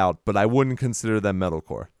EP out, but I wouldn't consider them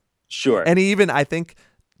metalcore. Sure. And I think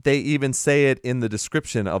they even say it in the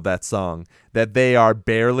description of that song that they are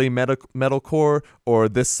barely metalcore, or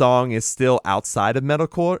this song is still outside of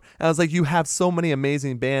metalcore. And I was like, you have so many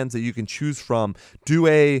amazing bands that you can choose from.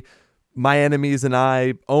 Do My Enemies and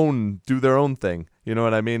I do their own thing. You know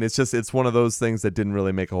what I mean? It's one of those things that didn't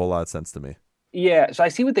really make a whole lot of sense to me. Yeah, so I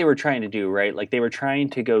see what they were trying to do, right? They were trying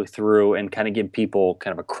to go through and kind of give people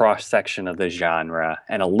kind of a cross section of the genre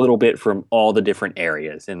and a little bit from all the different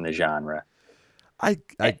areas in the genre. I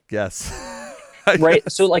guess. Right.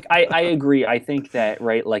 So I agree. I think that,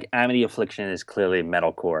 right, Amity Affliction is clearly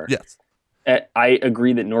metalcore. Yes. I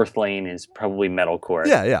agree that North Lane is probably metalcore.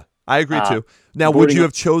 Yeah. I agree too. Now, would you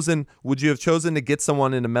have chosen to get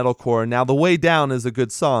someone into metalcore? Now, The Way Down is a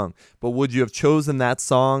good song, but would you have chosen that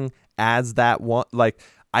song as that one?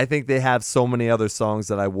 I think they have so many other songs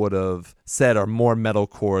that I would have said are more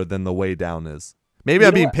metalcore than The Way Down is. Maybe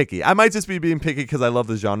I'm being picky. I might just be being picky because I love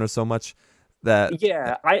the genre so much. I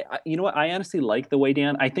you know what, I honestly like The Way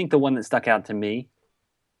Down. I think the one that stuck out to me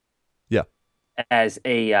as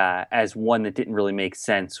one that didn't really make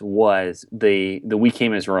sense was the We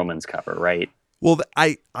Came as Romans cover, right? Well,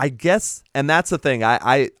 I guess, and that's the thing.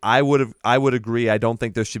 I would agree. I don't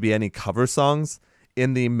think there should be any cover songs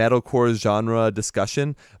in the metalcore genre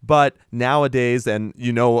discussion, but nowadays, and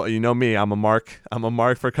you know me, I'm a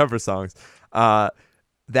mark for cover songs.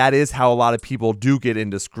 That is how a lot of people do get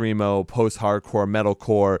into screamo, post-hardcore,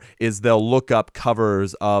 metalcore, is they'll look up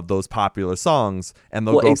covers of those popular songs and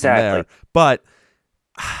they'll go from there. But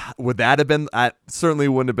would that have been? I certainly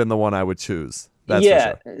wouldn't have been the one I would choose. That's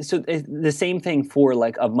for sure. So the same thing for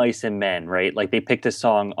Of Mice and Men, right? They picked a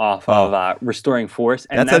song off of Restoring Force.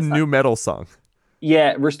 And that's a new metal song.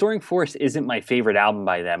 Yeah, Restoring Force isn't my favorite album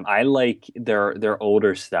by them. I like their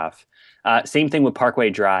older stuff. Same thing with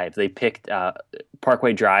Parkway Drive. They picked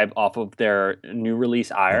Parkway Drive off of their new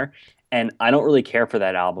release Ire, and I don't really care for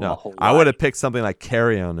that album a whole lot. I would have picked something like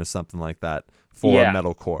Carry On or something like that for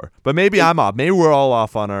metalcore. But maybe I'm off. Maybe we're all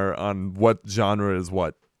off on what genre is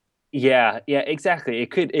what. Yeah, exactly.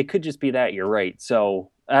 It could just be that. You're right.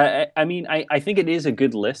 So I mean, I think it is a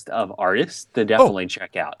good list of artists to definitely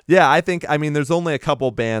check out. Yeah, I mean, there's only a couple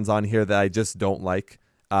bands on here that I just don't like.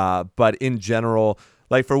 But in general,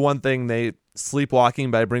 like for one thing,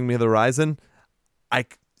 Sleepwalking by Bring Me the Horizon, I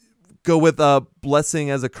go with Blessing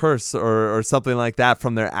as a Curse or something like that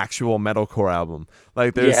from their actual metalcore album.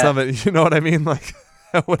 Like there's something, you know what I mean? Like,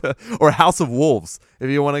 or House of Wolves, if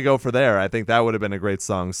you want to go for there. I think that would have been a great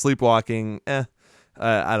song. Sleepwalking,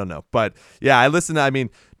 I don't know. But yeah, I mean,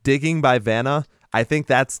 Digging by Vanna, I think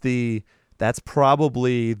that's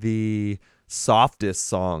probably the softest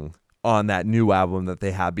song on that new album that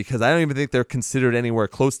they have, because I don't even think they're considered anywhere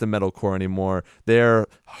close to metalcore anymore. They're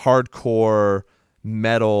hardcore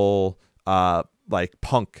metal, like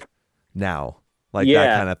punk now, like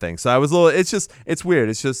that kind of thing. So I was it's weird.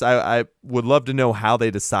 It's just I would love to know how they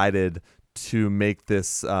decided to make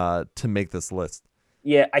this list.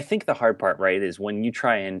 Yeah, I think the hard part, right, is when you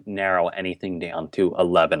try and narrow anything down to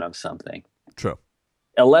 11 of something. True.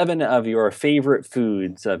 11 of your favorite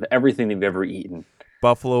foods of everything you've ever eaten.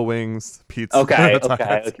 Buffalo wings, pizza. Okay. Oh,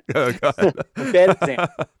 God. Bad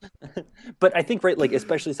example. But I think, right, like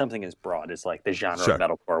especially something as broad as like the genre of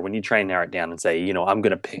metalcore, when you try and narrow it down and say, you know, I'm going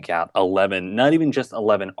to pick out 11, not even just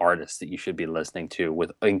 11 artists that you should be listening to,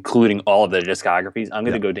 with including all of their discographies. I'm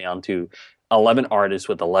going to go down to 11 artists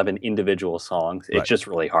with 11 individual songs. It's just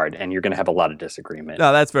really hard, and you're going to have a lot of disagreement.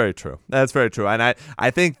 No, that's very true. And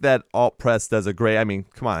I think that Alt Press does a great, I mean,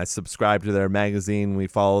 come on, I subscribe to their magazine. We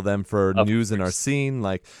follow them for news in our scene.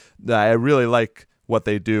 Like, I really like what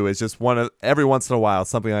they do. It's just every once in a while,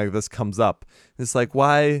 something like this comes up. It's like,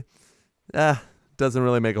 why? Doesn't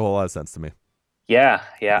really make a whole lot of sense to me. Yeah,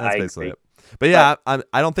 that's basically it. But yeah,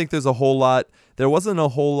 I don't think there's a whole lot. There wasn't a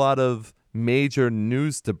whole lot of major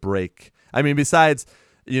news to break. I mean, besides,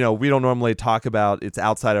 you know, we don't normally talk about, it's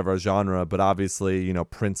outside of our genre, but obviously, you know,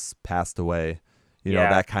 Prince passed away, you know,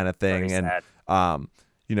 that kind of thing. And,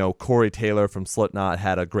 you know, Corey Taylor from Slipknot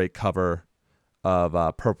had a great cover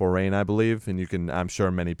of Purple Rain, I believe. And I'm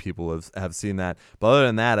sure many people have seen that. But other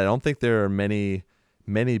than that, I don't think there are many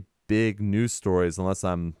big news stories, unless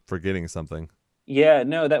I'm forgetting something. Yeah,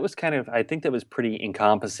 no, that was I think that was pretty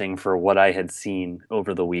encompassing for what I had seen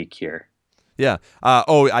over the week here. Yeah.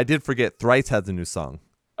 I did forget. Thrice has a new song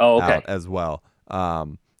out as well.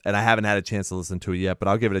 And I haven't had a chance to listen to it yet, but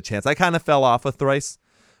I'll give it a chance. I kind of fell off of Thrice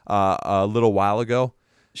a little while ago.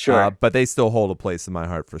 Sure. But they still hold a place in my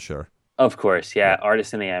heart for sure. Of course, yeah.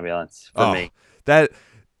 Artist in the Ambulance for me.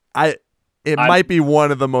 It might be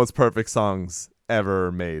one of the most perfect songs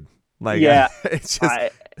ever made. Like, it's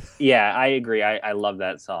just... I agree. I love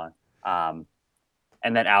that song. And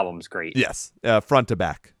that album's great. Yes. Front to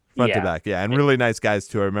back. And really nice guys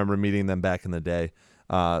too. I remember meeting them back in the day.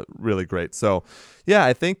 Really great. So yeah,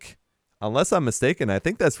 I think, unless I'm mistaken, I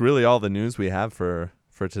think that's really all the news we have for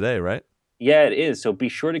today, right? Yeah, it is. So be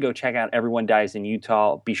sure to go check out Everyone Dies in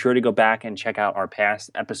Utah. Be sure to go back and check out our past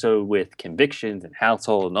episode with Convictions and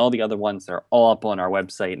Household and all the other ones. They're all up on our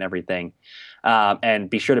website and everything. And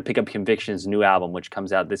be sure to pick up Convictions' new album, which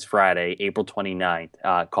comes out this Friday, April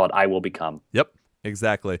 29th, called I Will Become. Yep.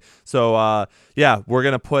 Exactly. So, we're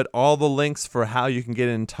going to put all the links for how you can get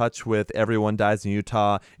in touch with Everyone Dies in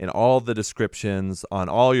Utah in all the descriptions on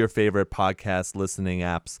all your favorite podcast listening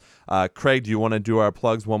apps. Craig, do you want to do our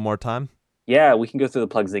plugs one more time? Yeah, we can go through the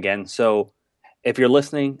plugs again. So if you're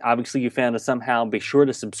listening, obviously you found us somehow, be sure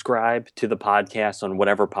to subscribe to the podcast on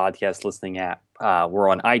whatever podcast listening app. We're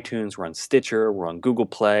on iTunes, we're on Stitcher, we're on Google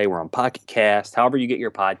Play, we're on Pocket Cast. However you get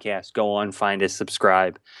your podcast, go on, find us,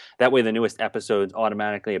 subscribe. That way the newest episodes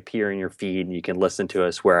automatically appear in your feed and you can listen to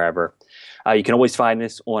us wherever. You can always find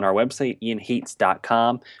us on our website,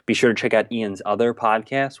 ianhates.com. Be sure to check out Ian's other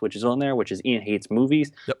podcast, which is on there, which is Ian Hates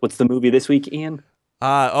Movies. Yep. What's the movie this week, Ian?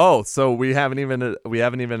 So we haven't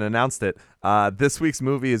even announced it. This week's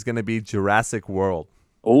movie is going to be Jurassic World.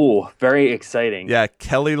 Oh, very exciting. Yeah,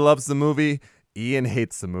 Kelly loves the movie. Ian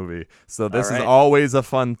hates the movie. So this is always a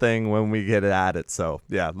fun thing when we get at it. So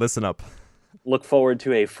yeah, listen up. Look forward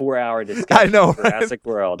to a 4-hour discussion. I know, of Jurassic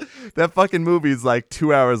World. That fucking movie is like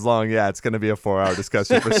 2 hours long. Yeah, it's going to be a 4-hour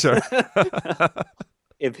discussion for sure.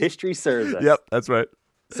 If history serves us. Yep, that's right.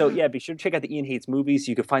 So yeah, be sure to check out the Ian Hates Movies.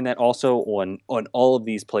 You can find that also on all of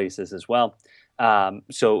these places as well.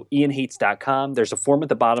 So ianhates.com. There's a form at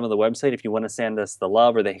the bottom of the website if you want to send us the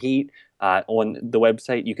love or the hate on the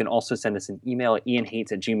website. You can also send us an email at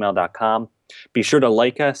ianhates@gmail.com. Be sure to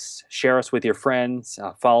like us, share us with your friends,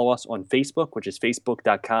 follow us on Facebook, which is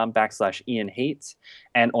facebook.com/ianhates.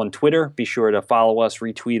 And on Twitter, be sure to follow us,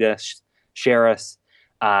 retweet us, share us.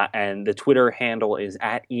 and the Twitter handle is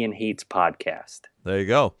 @IanHatesPodcast. There you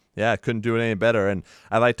go. Yeah, couldn't do it any better. And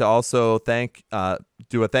I'd like to also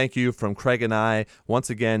do a thank you from Craig and I once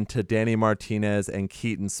again to Danny Martinez and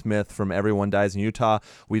Keaton Smith from Everyone Dies in Utah.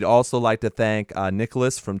 We'd also like to thank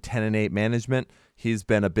Nicholas from 10 and 8 Management. He's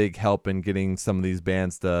been a big help in getting some of these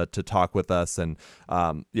bands to talk with us, and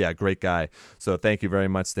great guy. So thank you very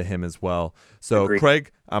much to him as well. So Agreed.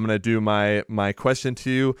 Craig, I'm gonna do my question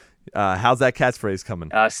to you. How's that catchphrase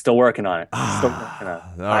coming? Still working on it. Still working on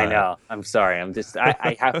it. I know. I'm sorry.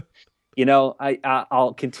 I have,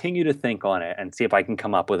 I'll continue to think on it and see if I can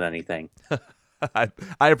come up with anything. I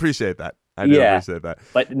appreciate that. I do appreciate that.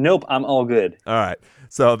 But nope, I'm all good. All right.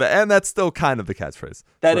 So and that's still kind of the catchphrase.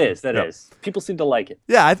 That is. People seem to like it.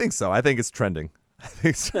 Yeah, I think so. I think it's trending. I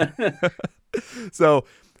think so. So,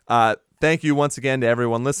 thank you once again to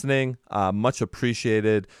everyone listening. Much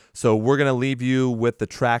appreciated. So we're gonna leave you with the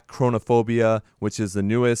track Chronophobia, which is the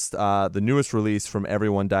newest release from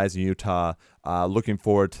Everyone Dies in Utah. Looking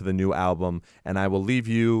forward to the new album, and I will leave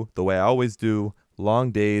you the way I always do: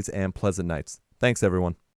 long days and pleasant nights. Thanks,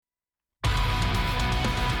 everyone.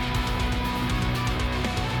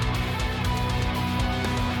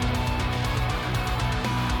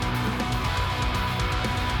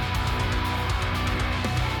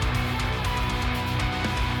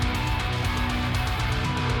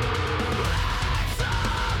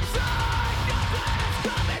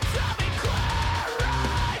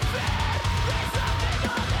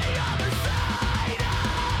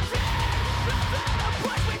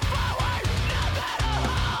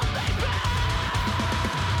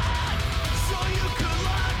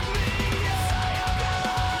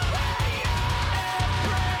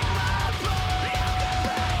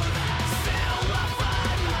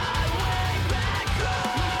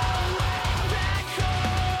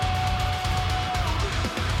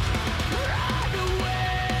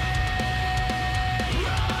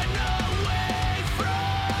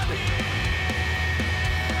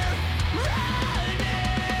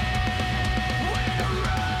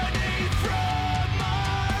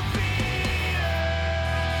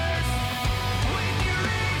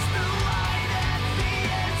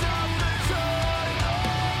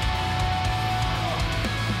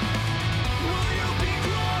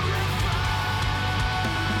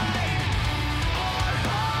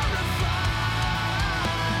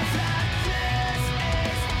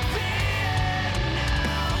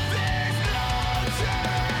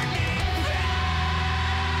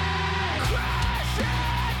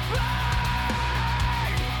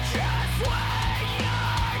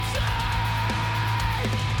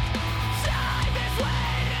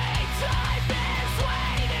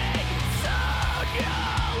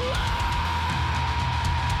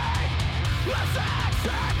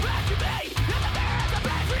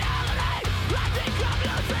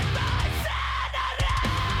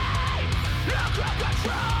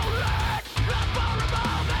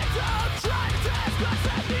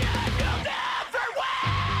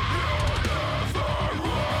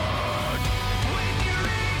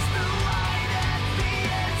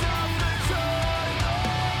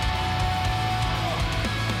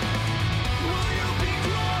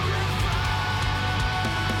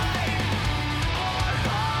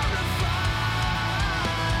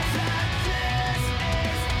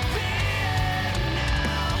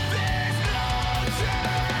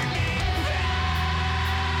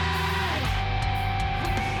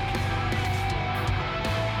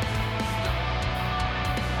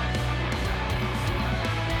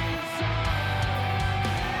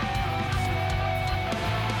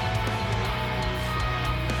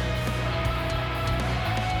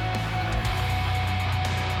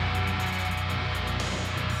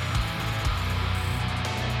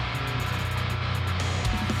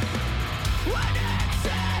 When it's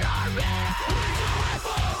in our midst.